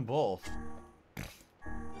 Change them both.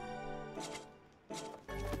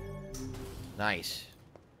 Nice.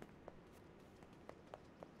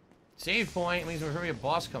 Save point means there's going to be a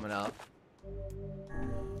boss coming up.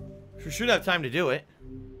 We should have time to do it.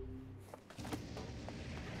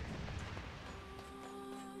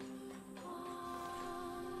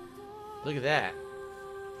 Look at that.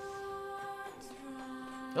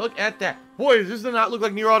 Look at that. Boy, does this not look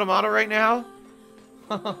like NieR Automata right now?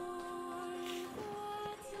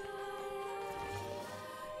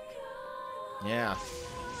 Yeah.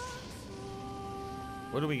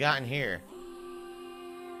 What do we got in here?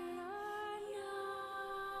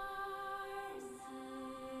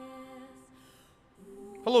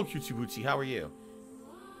 Hello, Cutesy Bootsy. How are you?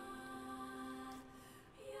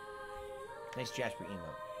 Nice Jasper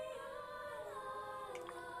emote.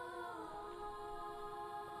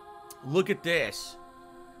 Look at this.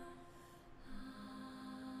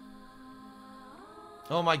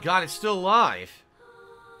 Oh my god, it's still alive.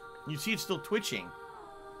 You see it's still twitching.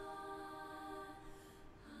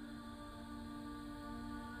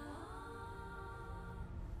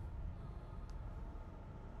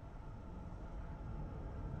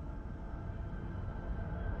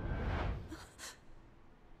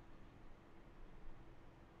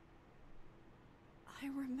 I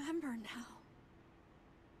remember now.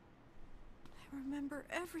 I remember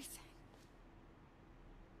everything.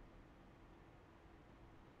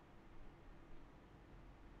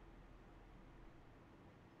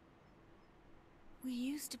 We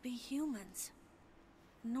used to be humans.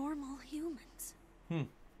 Normal humans.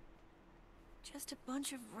 Just a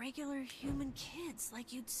bunch of regular human kids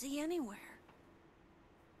like you'd see anywhere.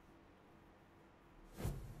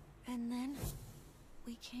 And then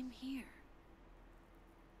we came here.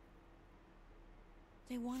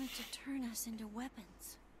 They wanted to turn us into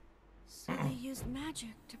weapons. So they used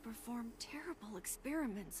magic to perform terrible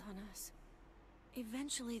experiments on us.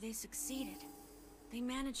 Eventually they succeeded. They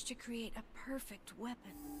managed to create a perfect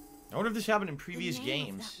weapon. I wonder if this happened in previous the name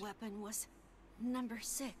games. Of that weapon was number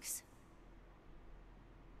 6.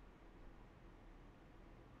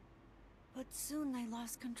 But soon they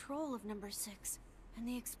lost control of number 6, and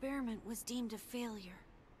the experiment was deemed a failure.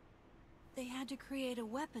 They had to create a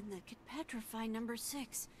weapon that could petrify number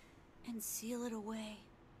 6 and seal it away.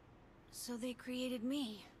 So they created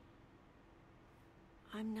me.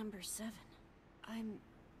 I'm number 7. I'm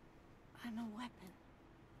a weapon.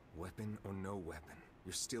 Weapon or no weapon,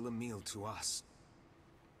 you're still Emil to us.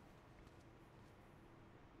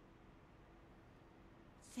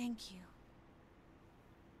 Thank you.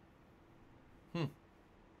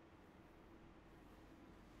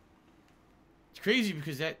 It's crazy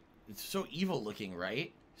because it's so evil looking,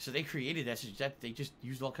 right? So they created that, so that they just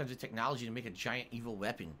used all kinds of technology to make a giant evil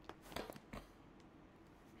weapon.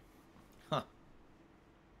 Huh.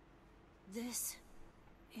 This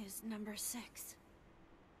is number 6.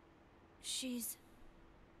 She's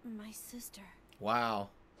My sister. Wow.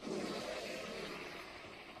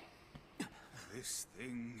 This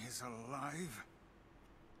thing is alive?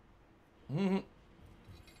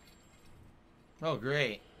 Oh,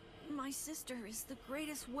 great. My sister is the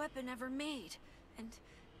greatest weapon ever made, and...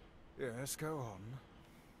 Yes, go on.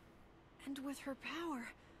 And with her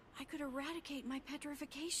power, I could eradicate my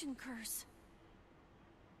petrification curse.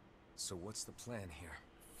 So what's the plan here?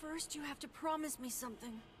 First, you have to promise me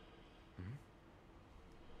something.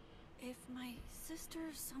 If my sister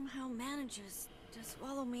somehow manages to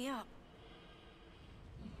swallow me up,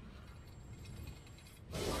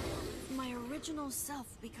 my original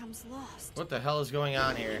self becomes lost. What the hell is going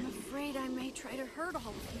on here? I'm afraid I may try to hurt all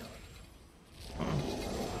of you.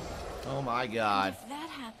 Oh my god. And if that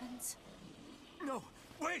happens... No,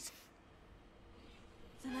 wait!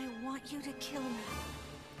 Then I want you to kill me.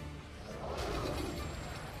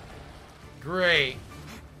 Great.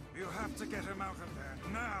 You have to get him out of there,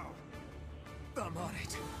 now! I'm on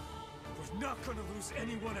it. We're not gonna lose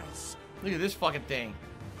anyone else. Look at this fucking thing.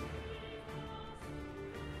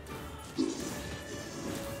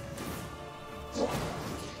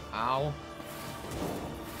 Ow.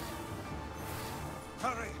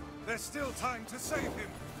 Hurry! There's still time to save him!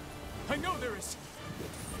 I know there is!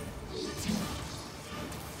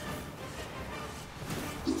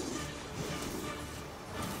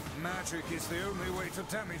 Magic is the only way to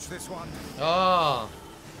damage this one. Oh.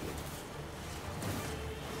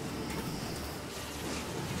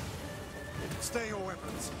 Stay your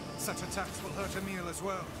weapons. Such attacks will hurt Emil as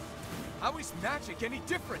well. How is magic any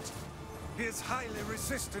different? He is highly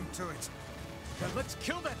resistant to it. Then let's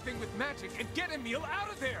kill that thing with magic and get Emil out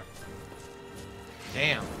of there!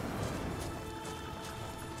 Damn.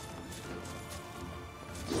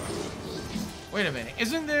 Wait a minute.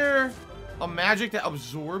 Isn't there a magic that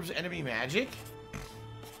absorbs enemy magic?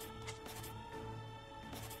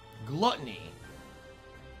 Gluttony.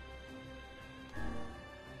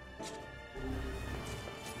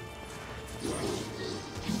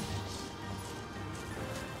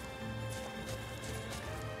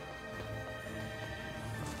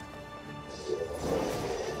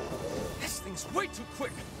 This thing's way too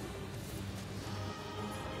quick!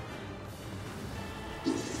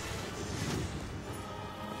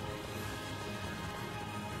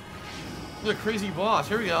 The crazy boss.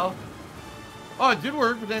 Here we go. Oh, it did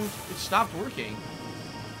work, but then it stopped working.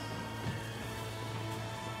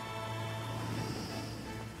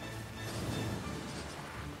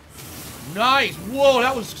 Nice. Whoa,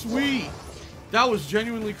 that was sweet. That was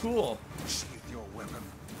genuinely cool. Sheath your weapon.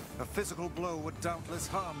 A physical blow would doubtless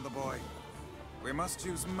harm the boy. We must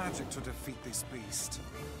use magic to defeat this beast.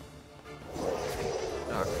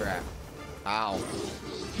 Oh, crap. Ow.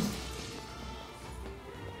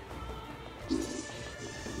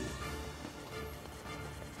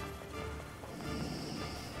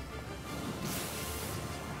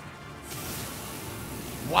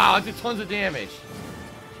 Wow, I did tons of damage.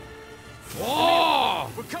 Whoa!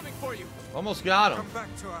 We're coming for you. Almost got him. Come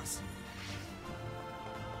back to us.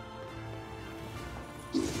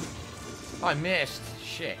 Oh, I missed.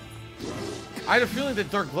 Shit. I had a feeling that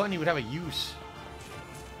Dark Gluttony would have a use.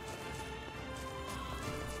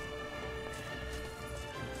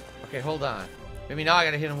 Okay, hold on. Maybe now I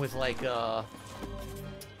gotta hit him with, like,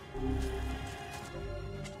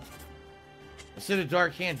 instead of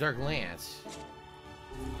Dark Hand, Dark Lance.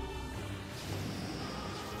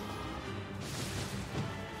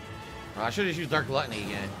 Oh, I should have used Dark Gluttony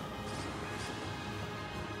again.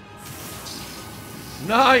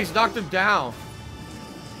 Nice! Knocked him down.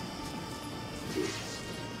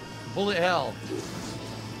 Bullet hell.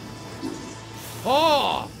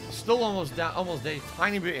 Oh! Still almost down, almost dead.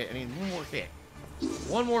 Tiny bit. I mean, one more hit.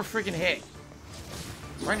 One more freaking hit.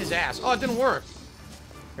 Right in his ass. Oh, it didn't work.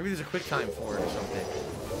 Maybe there's a quick time for it or something.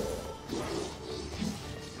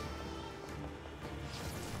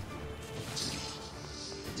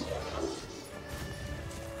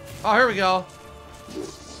 Oh, here we go.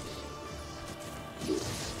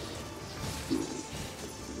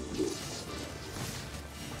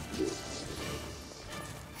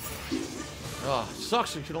 Oh,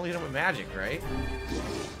 sucks. You can only hit him with magic, right?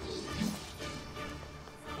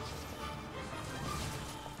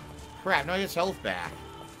 Crap, now he gets health back.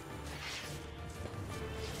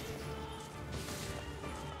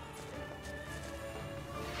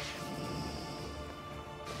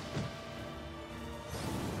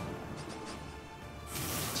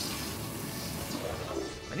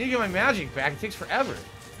 I need to get my magic back. It takes forever.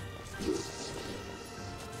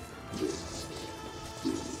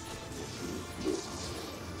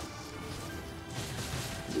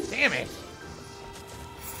 Damn it.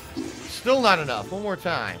 Still not enough. One more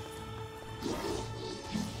time.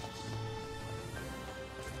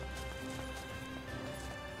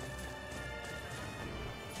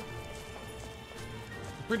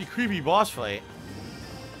 Pretty creepy boss fight.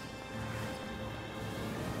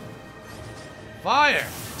 Fire!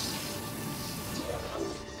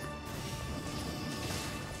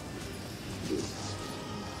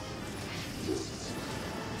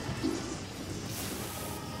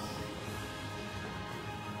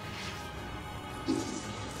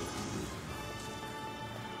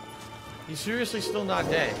 He's seriously still not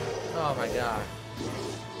dead. Oh my god.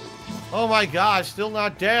 Oh my god, still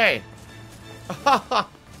not dead.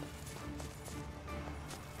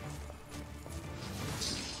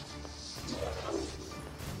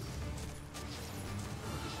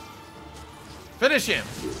 Finish him!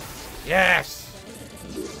 Yes!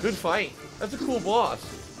 Good fight. That's a cool boss.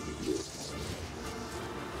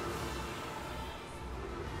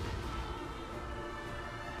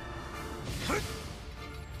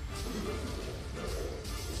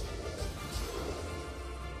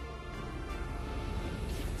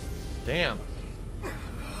 Damn.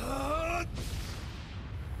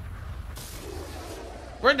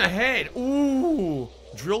 Right in the head. Ooh.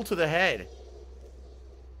 Drill to the head.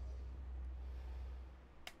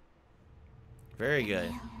 Very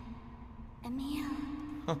good. Emil.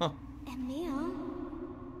 Emil.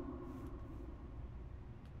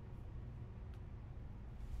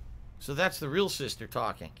 So that's the real sister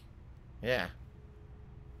talking. Yeah.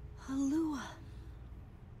 Halua.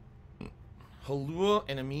 Halua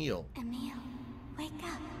and Emil. Emil, wake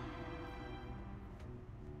up.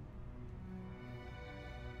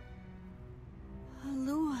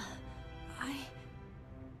 Halua,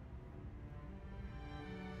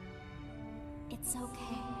 It's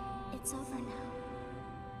okay. It's over now.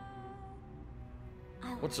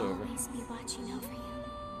 What's over? I'll always be watching over you.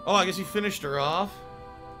 Oh, I guess he finished her off.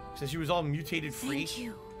 Since she was all mutated free. Thank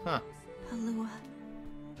you. Huh. Halua.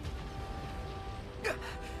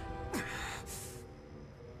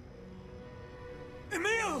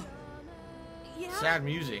 Emil! Yeah? Sad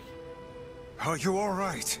music. Are you all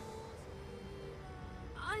right?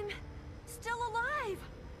 I'm still alive.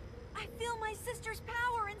 I feel my sister's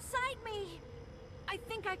power inside me. I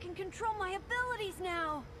think I can control my abilities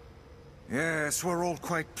now. Yes, we're all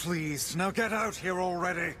quite pleased. Now get out here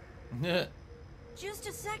already. Just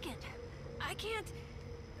a second. I can't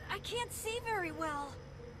see very well.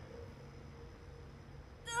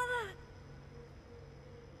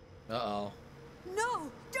 Uh-oh. No,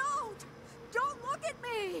 don't! Don't look at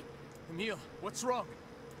me! Emil, what's wrong?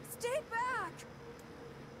 Stay back!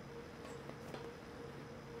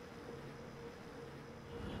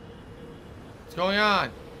 What's going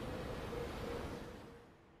on?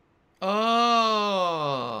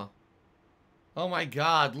 Oh. Oh my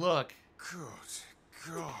god, look. Good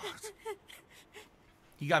God.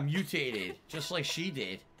 He got mutated, just like she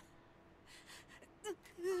did.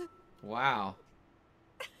 Wow.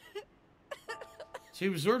 So he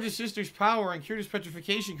absorbed his sister's power and cured his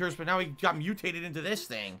petrification curse, but now he got mutated into this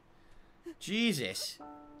thing. Jesus.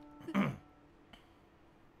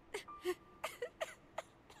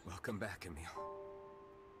 Welcome back, Emil.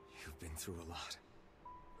 You've been through a lot.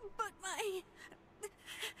 But my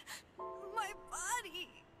body...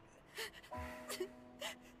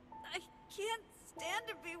 I can't stand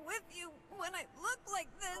to be with you when I look like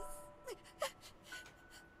this.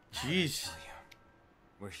 Jeez.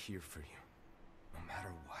 We're here for you, no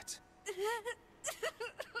matter what.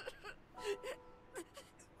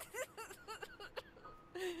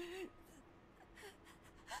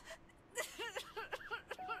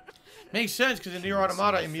 Makes sense, because in NieR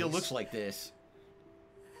Automata, Emil looks like this.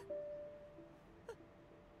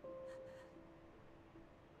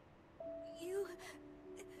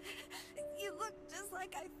 You look just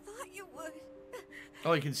like I thought you would.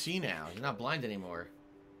 Oh, he can see now. He's not blind anymore.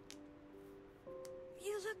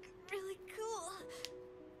 You look really cool.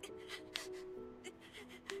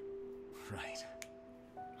 Right.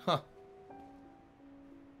 Huh.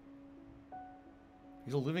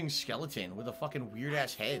 He's a living skeleton with a fucking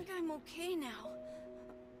weird-ass I head. think I'm okay now.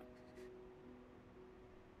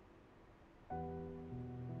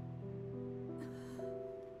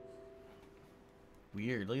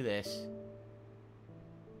 Weird, look at this.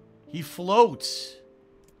 He floats.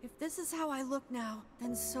 If this is how I look now,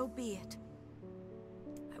 then so be it.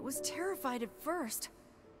 I was terrified at first,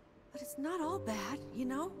 but it's not all bad, you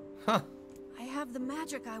know? Huh. I have the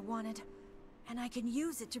magic I wanted, and I can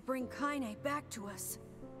use it to bring Kaine back to us.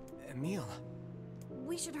 Emil.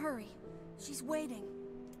 We should hurry. She's waiting.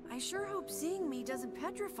 I sure hope seeing me doesn't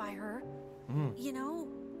petrify her. You know,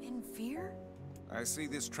 in fear? I see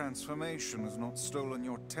this transformation has not stolen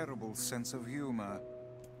your terrible sense of humor.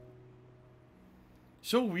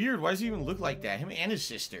 So weird. Why does he even look like that? Him and his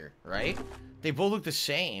sister, right? They both look the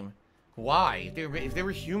same. Why? If they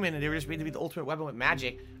were human and they were just made to be the ultimate weapon with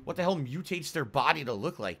magic, what the hell mutates their body to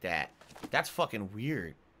look like that? That's fucking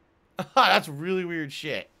weird. That's really weird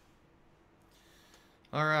shit.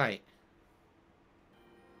 Alright.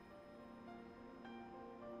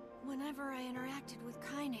 Whenever I interacted with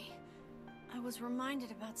Kaine, I was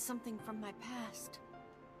reminded about something from my past.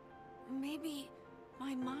 Maybe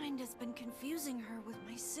my mind has been confusing her with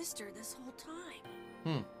my sister this whole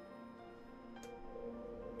time.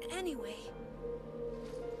 Anyway.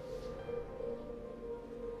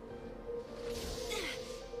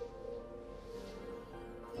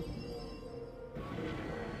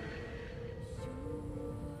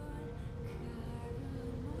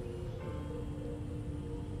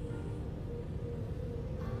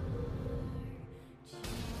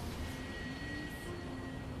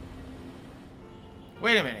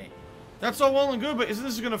 Wait a minute. That's all well and good, but isn't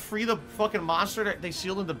this gonna free the fucking monster that they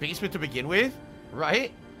sealed in the basement to begin with?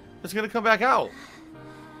 Right? It's gonna come back out.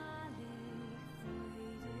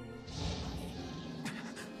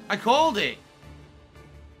 I called it.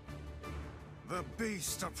 The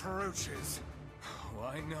beast approaches. Oh,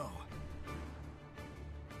 I know.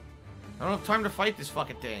 I don't have time to fight this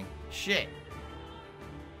fucking thing. Shit.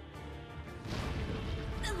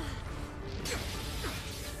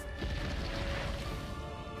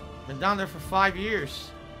 Been down there for 5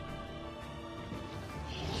 years.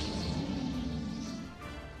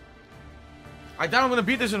 I doubt I'm gonna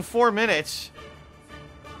beat this in 4 minutes.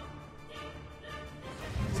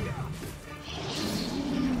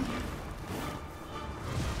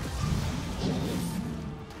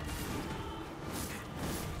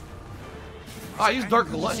 Oh, I used Dark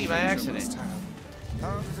Gluttony by accident.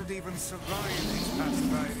 How did it even survive these past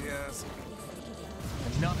 5 years?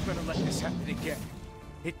 I'm not gonna let this happen again.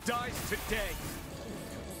 It dies today.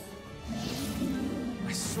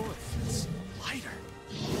 My sword feels lighter.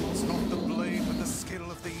 It's not the blade, but the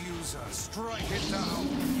skill of the user. Strike it down.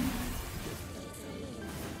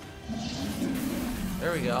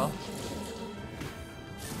 There we go.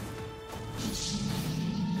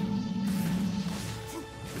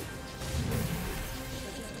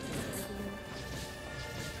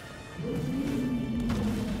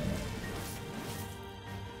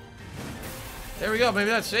 There we go. Maybe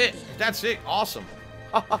that's it. That's it. Awesome.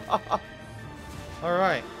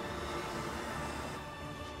 Alright.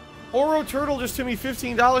 Oro Turtle just to me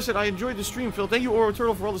 $15 and I enjoyed the stream, Phil. Thank you, Oro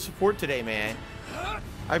Turtle, for all the support today, man.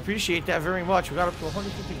 I appreciate that very much. We got up to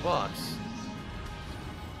 150 bucks.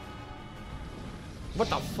 What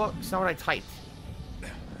the fuck? It's not what I typed.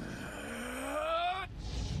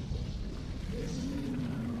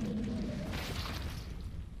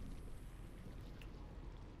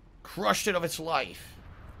 Crushed it of its life.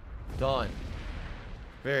 Done.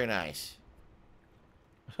 Very nice.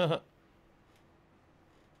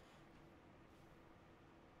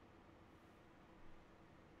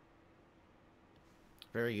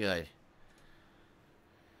 Very good.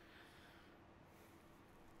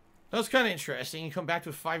 That was kind of interesting. You come back to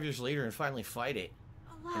it 5 years later and finally fight it.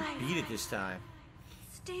 Alive. And beat it this time.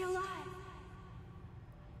 Stay alive.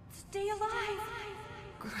 Stay alive.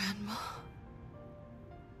 Grandma.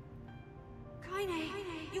 Kaine,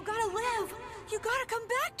 you gotta live. You gotta come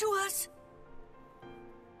back to us.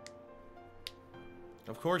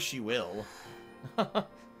 Of course she will. You're not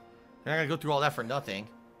gonna go through all that for nothing.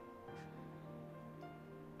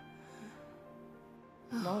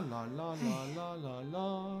 La la la la la la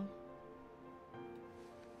la.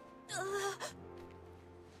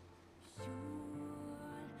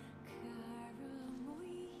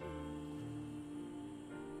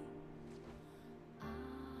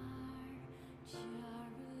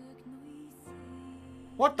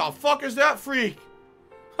 What the fuck is that freak?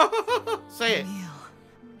 Say it. Emil,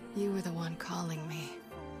 you were the one calling me,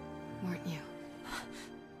 weren't you?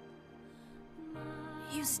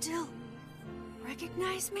 You still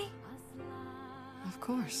recognize me? Of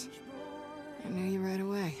course. I knew you right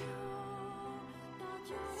away.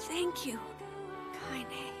 Thank you, Kaine.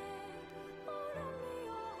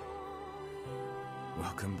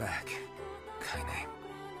 Welcome back, Kaine.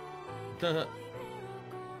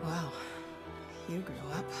 Wow, you grew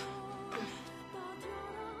up.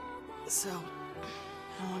 So,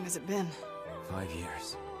 how long has it been? 5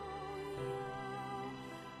 years.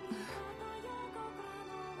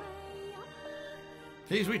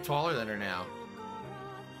 He's way taller than her now.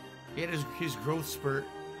 He had his growth spurt.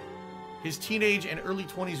 His teenage and early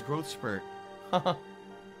 20s growth spurt.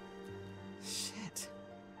 Shit.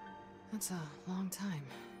 That's a long time.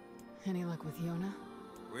 Any luck with Yona?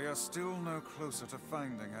 We are still no closer to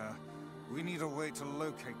finding her. We need a way to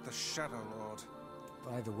locate the Shadow Lord.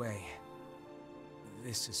 By the way,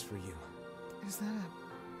 this is for you. Is that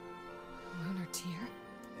a lunar tear?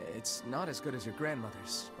 It's not as good as your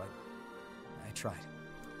grandmother's, but I tried.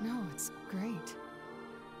 No, it's great.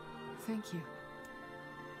 Thank you.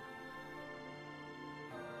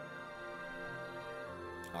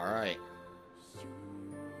 Alright.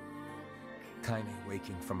 Kaine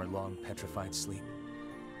waking from her long petrified sleep.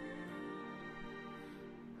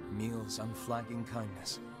 Emil's unflagging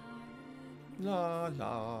kindness. La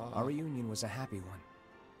la. Our reunion was a happy one,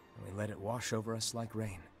 and we let it wash over us like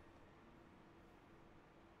rain.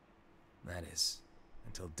 That is,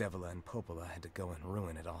 until Devila and Popola had to go and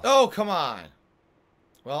ruin it all. Oh, come on.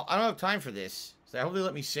 Well, I don't have time for this. So I hope they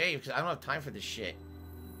let me save, because I don't have time for this shit.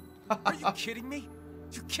 Are you kidding me?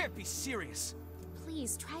 You can't be serious.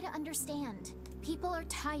 Please, try to understand. People are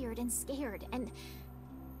tired and scared, and...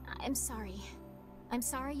 I'm sorry. I'm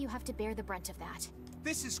sorry you have to bear the brunt of that.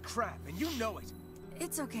 This is crap, and you know it.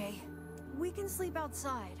 It's okay. We can sleep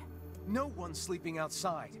outside. No one's sleeping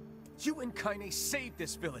outside. You and Kaine saved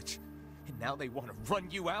this village. And now they want to run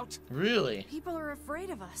you out? Really? People are afraid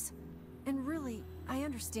of us. And really, I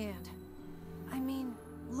understand. I mean,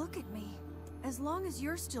 look at me. As long as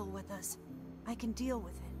you're still with us, I can deal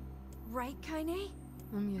with it. Right, Kaine?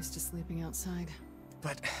 I'm used to sleeping outside.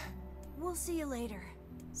 But... We'll see you later.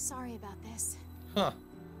 Sorry about this. Huh.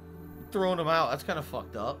 Throwing them out. That's kind of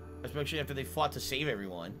fucked up. Especially after they fought to save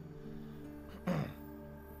everyone.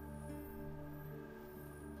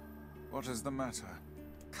 What is the matter?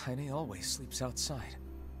 Kaine always sleeps outside.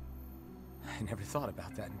 I never thought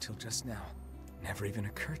about that until just now. Never even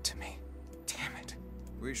occurred to me. Damn it.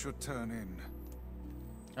 We should turn in.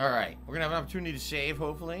 Alright. We're gonna have an opportunity to save,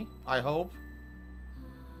 hopefully. I hope.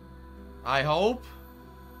 I hope.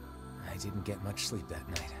 I didn't get much sleep that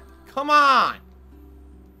night. Come on!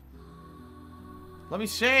 Let me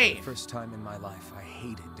save! For the first time in my life, I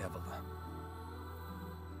hated Devila.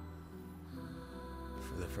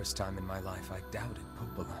 For the first time in my life, I doubted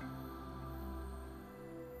Popola.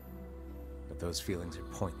 But those feelings are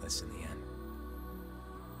pointless in the end.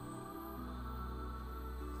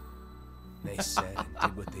 They said and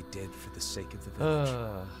did what they did for the sake of the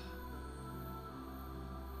village.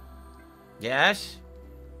 Yes?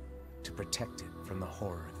 To protect it from the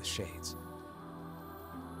horror of the Shades.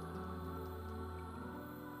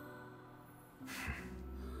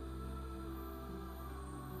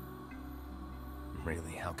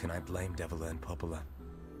 Really, how can I blame Devila and Popola?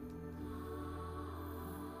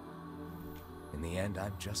 In the end,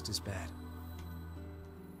 I'm just as bad.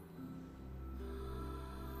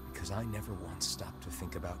 Because I never once stopped to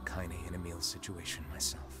think about Kaine and Emil's situation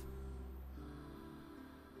myself.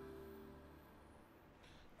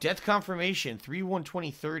 Death confirmation,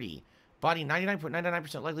 3/1/2030. Body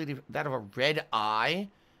 99.99% likely to that of a red eye.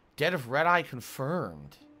 Dead of red eye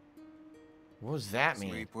confirmed. What does that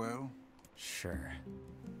mean? Sleep well? Sure.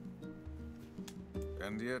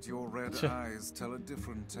 And yet your red eyes tell a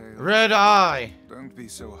different tale. Red eye! Don't be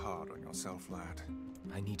so hard on yourself, lad.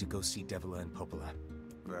 I need to go see Devila and Popola.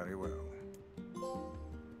 Very well.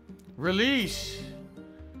 Release!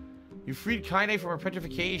 You freed Kaine from her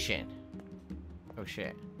petrification. Oh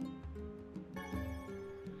shit.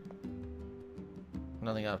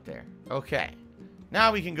 Nothing up there. Okay.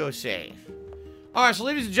 Now we can go save. Alright, so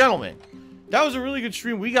ladies and gentlemen, that was a really good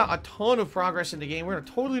stream. We got a ton of progress in the game. We're in a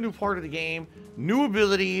totally new part of the game. New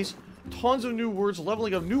abilities. Tons of new words.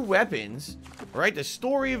 Leveling of new weapons. Right? The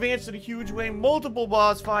story advanced in a huge way. Multiple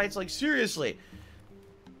boss fights. Like, seriously.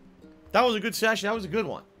 That was a good session. That was a good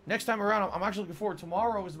one. Next time around, I'm actually looking forward.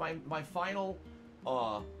 Tomorrow is my final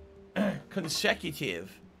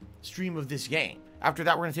consecutive stream of this game. After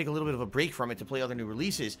that, we're going to take a little bit of a break from it to play other new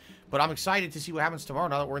releases. But I'm excited to see what happens tomorrow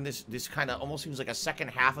now that we're in this kind of almost seems like a second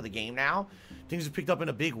half of the game now. Things have picked up in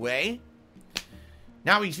a big way.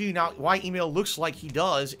 Now we see now why Emil looks like he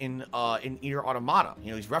does in NieR Automata.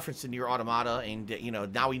 You know, he's referenced in NieR Automata, and, you know,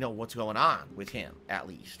 now we know what's going on with him, at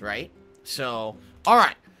least, right? So, all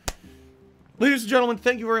right. Ladies and gentlemen,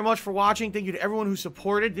 thank you very much for watching. Thank you to everyone who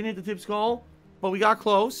supported. Didn't hit the tips goal, but we got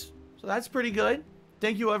close. So that's pretty good.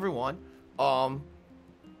 Thank you, everyone.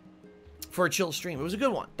 For a chill stream. It was a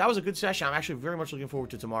good one. That was a good session. I'm actually very much looking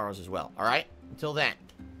forward to tomorrow's as well. All right? Until then,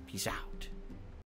 peace out.